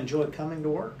you want to enjoy coming to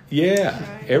work.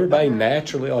 Everybody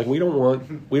naturally, like we don't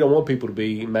want people to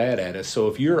be mad at us. So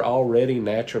if you're already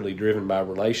naturally driven by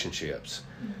relationships,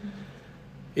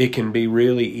 it can be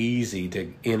really easy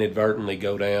to inadvertently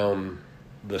go down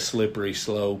the slippery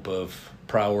slope of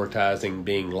prioritizing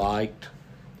being liked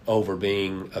over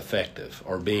being effective,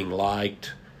 or being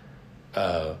liked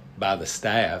by the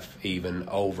staff even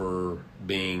over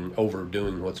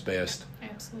doing what's best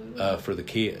for the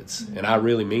kids. And I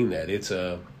really mean that.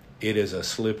 It is a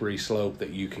slippery slope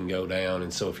that you can go down.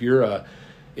 And so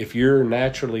if you're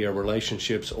naturally a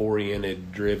relationships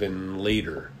oriented driven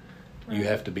leader, you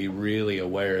have to be really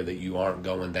aware that you aren't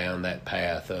going down that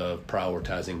path of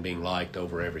prioritizing being liked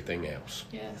over everything else.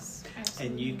 Yes, absolutely.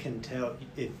 And you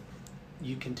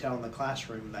can tell in the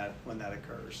classroom that when that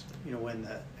occurs, when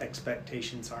the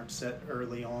expectations aren't set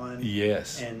early on.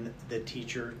 Yes. And the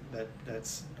teacher,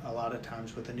 that's a lot of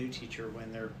times with a new teacher,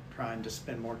 when they're trying to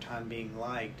spend more time being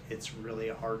liked, it's really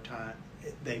a hard time.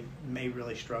 They may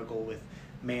really struggle with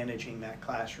managing that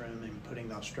classroom and putting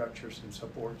those structures and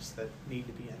supports that need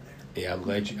to be in there. Yeah, I'm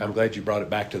glad you brought it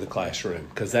back to the classroom,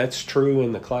 because that's true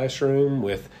in the classroom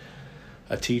with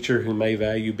a teacher who may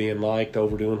value being liked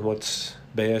over doing what's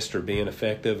best or being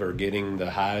effective or getting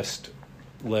the highest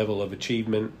level of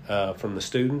achievement from the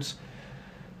students.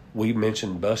 We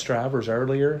mentioned bus drivers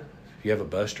earlier. If you have a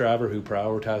bus driver who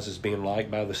prioritizes being liked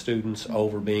by the students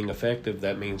over being effective,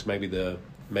 that means maybe the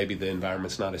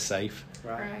environment's not as safe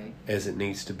as it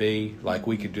needs to be. Like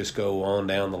we could just go on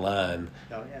down the line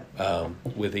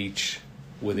with each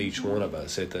one of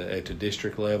us at the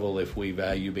district level. If we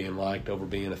value being liked over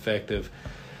being effective,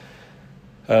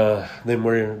 then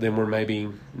we're maybe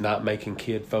not making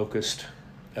kid focused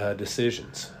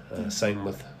decisions. Same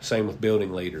with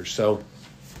building leaders. So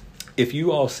if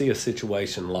you all see a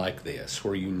situation like this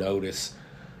where you notice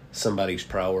somebody's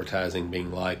prioritizing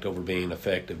being liked over being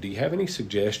effective, do you have any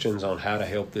suggestions on how to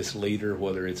help this leader,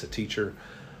 whether it's a teacher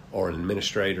or an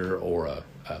administrator or a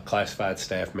classified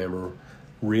staff member,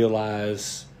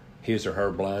 realize his or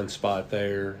her blind spot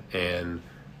there and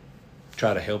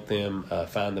try to help them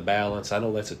find the balance? I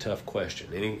know that's a tough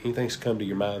question. Anything's come to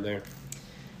your mind there?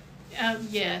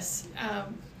 Yes.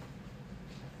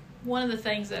 One of the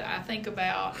things that I think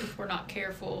about, if we're not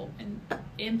careful, and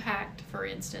impact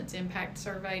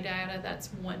survey data, that's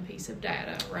one piece of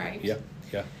data, right?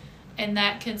 Yeah. And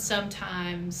that can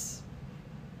sometimes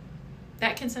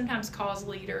cause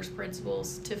leaders,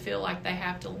 principals, to feel like they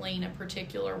have to lean a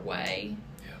particular way.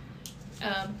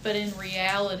 But in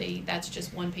reality, that's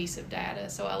just one piece of data.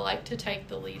 So I like to take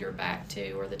the leader back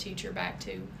to, or the teacher back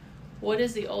to, what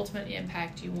is the ultimate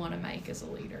impact you want to make as a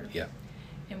leader? Yeah.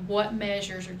 And what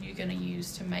measures are you going to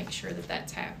use to make sure that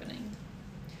that's happening?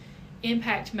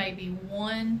 Impact may be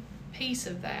one piece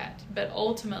of that, but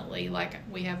ultimately, like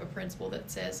we have a principal that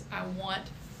says, I want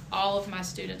all of my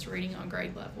students reading on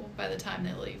grade level by the time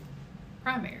they leave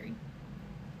primary.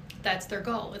 That's their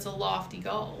goal. It's a lofty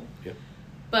goal. Yep.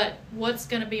 But what's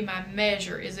going to be my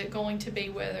measure? Is it going to be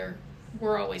whether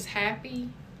we're always happy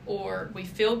or we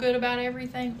feel good about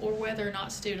everything, or whether or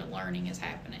not student learning is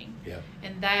happening? Yeah.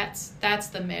 And that's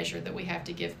the measure that we have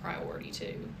to give priority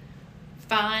to.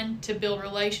 Fine, to build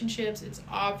relationships, it's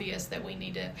obvious that we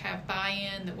need to have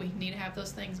buy-in, that we need to have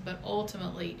those things, but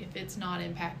ultimately, if it's not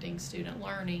impacting student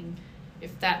learning,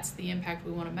 if that's the impact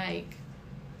we want to make,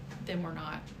 then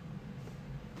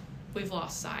we've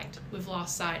lost sight. We've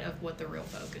lost sight of what the real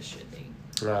focus should be.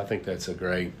 Well, I think that's a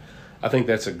great I think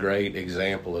that's a great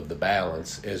example of the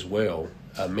balance as well,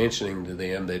 mentioning to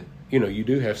them that, you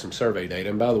do have some survey data.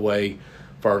 And by the way,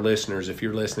 for our listeners, if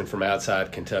you're listening from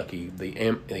outside Kentucky, the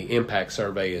impact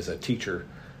survey is a teacher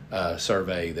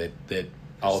survey that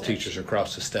all teachers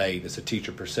across the state, it's a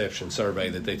teacher perception survey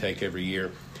that they take every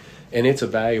year. And it's a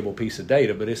valuable piece of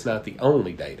data, but it's not the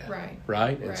only data.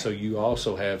 Right? And so you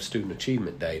also have student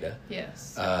achievement data.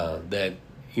 Yes. That,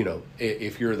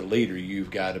 if you're the leader,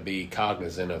 you've got to be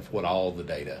cognizant of what all the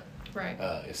data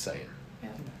is saying. Yeah.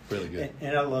 Really good.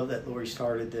 And I love that Lori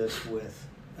started this with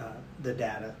the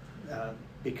data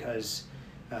because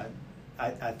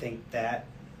I think that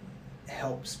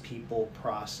helps people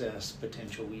process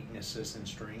potential weaknesses and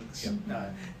strengths,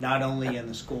 not only in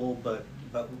the school but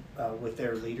with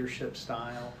their leadership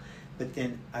style. But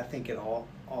then I think it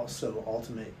also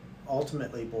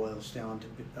ultimately boils down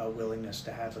to a willingness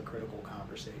to have a critical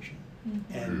conversation.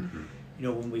 And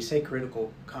when we say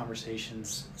critical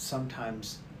conversations,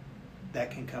 sometimes that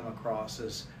can come across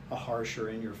as a harsh or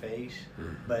in your face,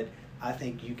 but I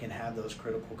think you can have those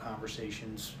critical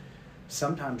conversations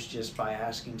sometimes just by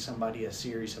asking somebody a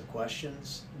series of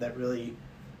questions that really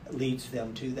leads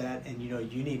them to that. And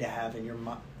you need to have in your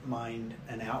mind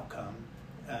an outcome,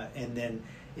 and then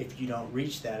if you don't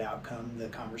reach that outcome, the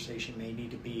conversation may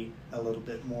need to be a little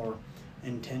bit more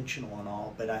intentional and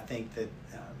all. But I think that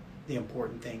the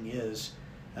important thing is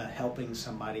helping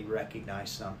somebody recognize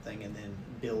something and then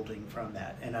building from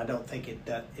that. And I don't think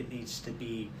it needs to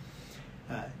be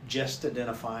just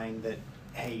identifying that,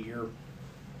 hey, you're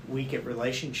weak at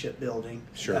relationship building.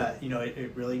 Sure.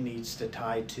 It really needs to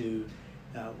tie to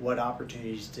what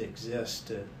opportunities to exist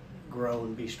to grow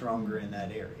and be stronger in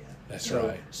that area. That's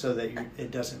right. So that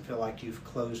it doesn't feel like you've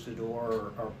closed the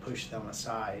door or pushed them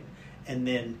aside. And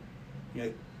then,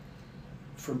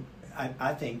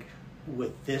 I think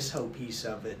with this whole piece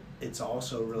of it, it's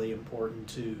also really important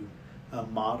to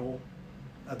model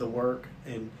the work,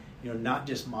 and not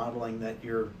just modeling that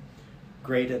you're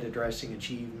great at addressing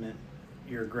achievement,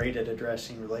 you're great at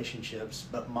addressing relationships,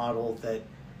 but model that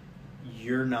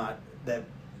you're not that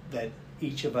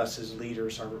each of us as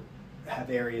leaders have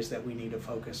areas that we need to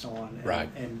focus on,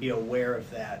 and be aware of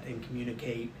that and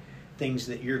communicate things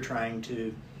that you're trying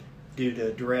to do to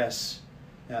address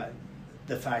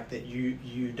the fact that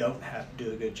you don't have to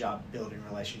do a good job building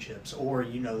relationships, or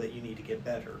that you need to get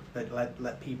better. But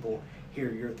let people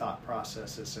hear your thought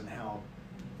processes and how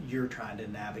you're trying to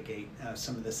navigate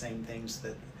some of the same things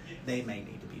that they may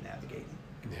need to be navigating.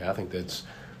 Yeah, I think that's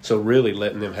so really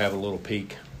letting them have a little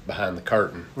peek behind the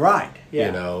curtain. Right. Yeah.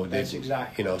 That's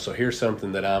exactly. So here's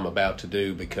something that I'm about to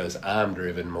do because I'm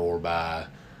driven more by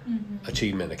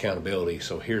achievement and accountability.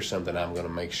 So here's something I'm going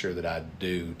to make sure that I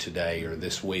do today or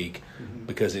this week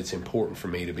because it's important for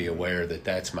me to be aware that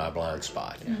that's my blind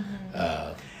spot.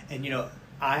 And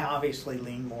I obviously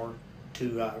lean more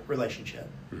to relationship,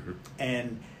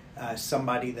 and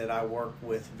somebody that I work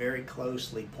with very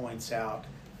closely points out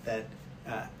that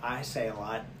I say a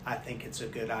lot, I think it's a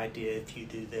good idea if you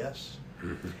do this.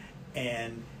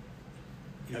 And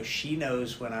she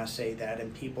knows when I say that,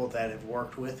 and people that have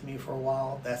worked with me for a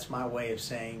while, that's my way of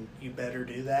saying you better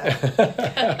do that.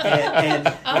 and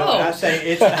I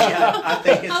say I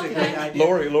think it's a great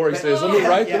idea. Lori says, let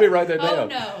me write that down.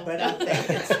 No. But I think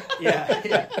it's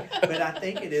But I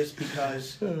think it is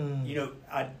because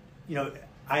I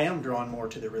am drawn more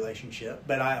to the relationship,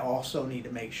 but I also need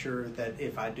to make sure that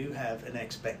if I do have an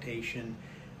expectation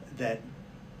that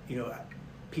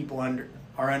people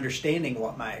are understanding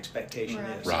what my expectation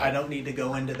is. Right. I don't need to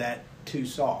go into that too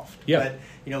soft. Yeah.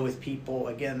 But with people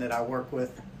again that I work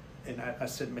with, and I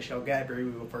said Michelle Gadbury,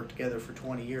 we've worked together for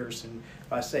 20 years, and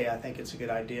if I say I think it's a good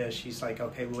idea, she's like,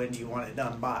 okay, when do you want it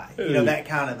done by? That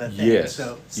kind of a thing. Yes.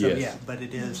 So yes. Yeah, but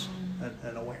it is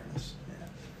an awareness.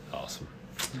 Yeah. Awesome.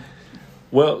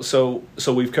 Well, so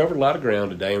we've covered a lot of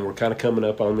ground today, and we're kind of coming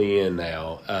up on the end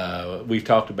now. We've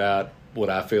talked about what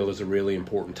I feel is a really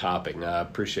important topic, and I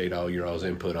appreciate all your all's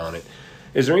input on it.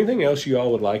 Is there anything else you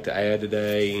all would like to add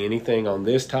today? Anything on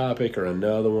this topic or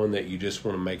another one that you just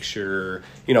want to make sure?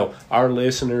 Our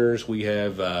listeners, we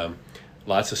have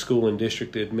lots of school and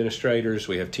district administrators.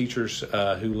 We have teachers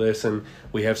who listen.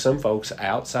 We have some folks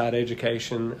outside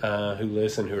education who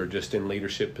listen, who are just in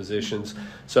leadership positions.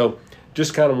 So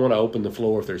just kind of want to open the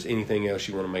floor if there's anything else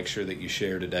you want to make sure that you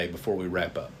share today before we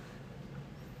wrap up.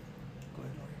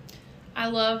 I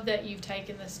love that you've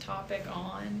taken this topic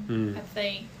on. I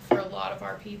think for a lot of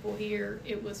our people here,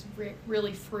 it was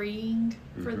really freeing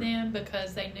for them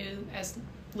because they knew as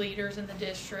leaders in the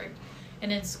district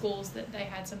and in schools that they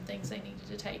had some things they needed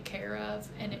to take care of,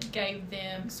 and it gave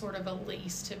them sort of a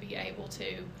lease to be able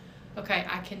to okay,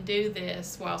 I can do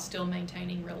this while still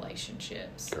maintaining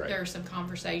relationships. Great. There are some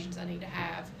conversations I need to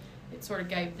have. It sort of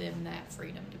gave them that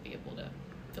freedom to be able to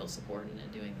feel supported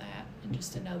in doing that, and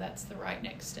just to know that's the right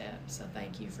next step. So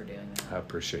thank you for doing that. I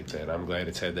appreciate that. I'm glad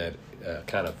it's had that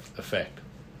kind of effect.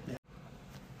 Yeah.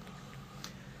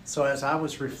 So as I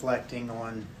was reflecting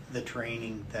on the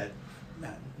training that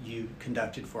you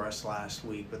conducted for us last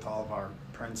week with all of our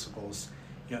principals,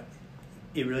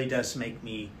 it really does make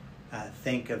me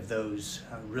think of those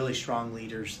really strong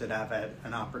leaders that I've had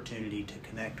an opportunity to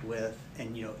connect with.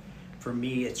 And for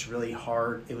me, it was really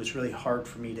hard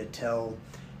for me to tell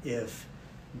if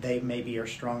they maybe are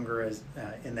stronger as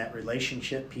in that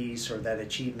relationship piece or that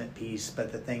achievement piece.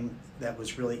 But the thing that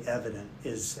was really evident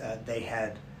is they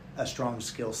had a strong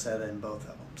skill set in both of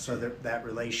them. So that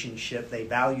relationship, they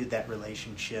valued that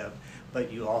relationship,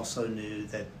 but you also knew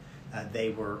that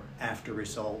they were after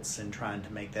results and trying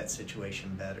to make that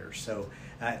situation better. So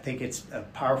I think it's a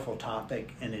powerful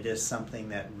topic, and it is something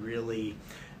that really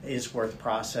is worth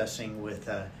processing with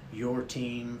your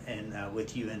team and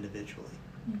with you individually.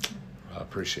 Mm-hmm. I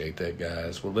appreciate that,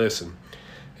 guys. Well, listen,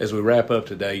 as we wrap up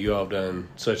today, you all have done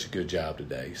such a good job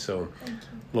today. So,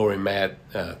 Lori, Matt,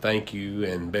 thank you,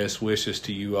 and best wishes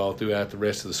to you all throughout the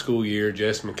rest of the school year.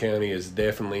 Jessamine County is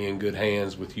definitely in good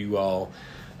hands with you all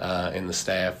and the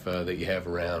staff that you have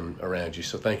around you.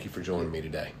 So thank you for joining me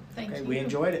today. Thank you. We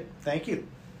enjoyed it. Thank you.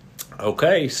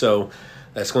 Okay, so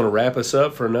that's going to wrap us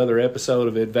up for another episode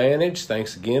of Advantage.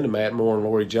 Thanks again to Matt Moore and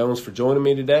Lori Jones for joining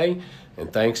me today,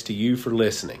 and thanks to you for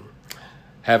listening.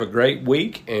 Have a great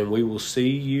week, and we will see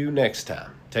you next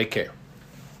time. Take care.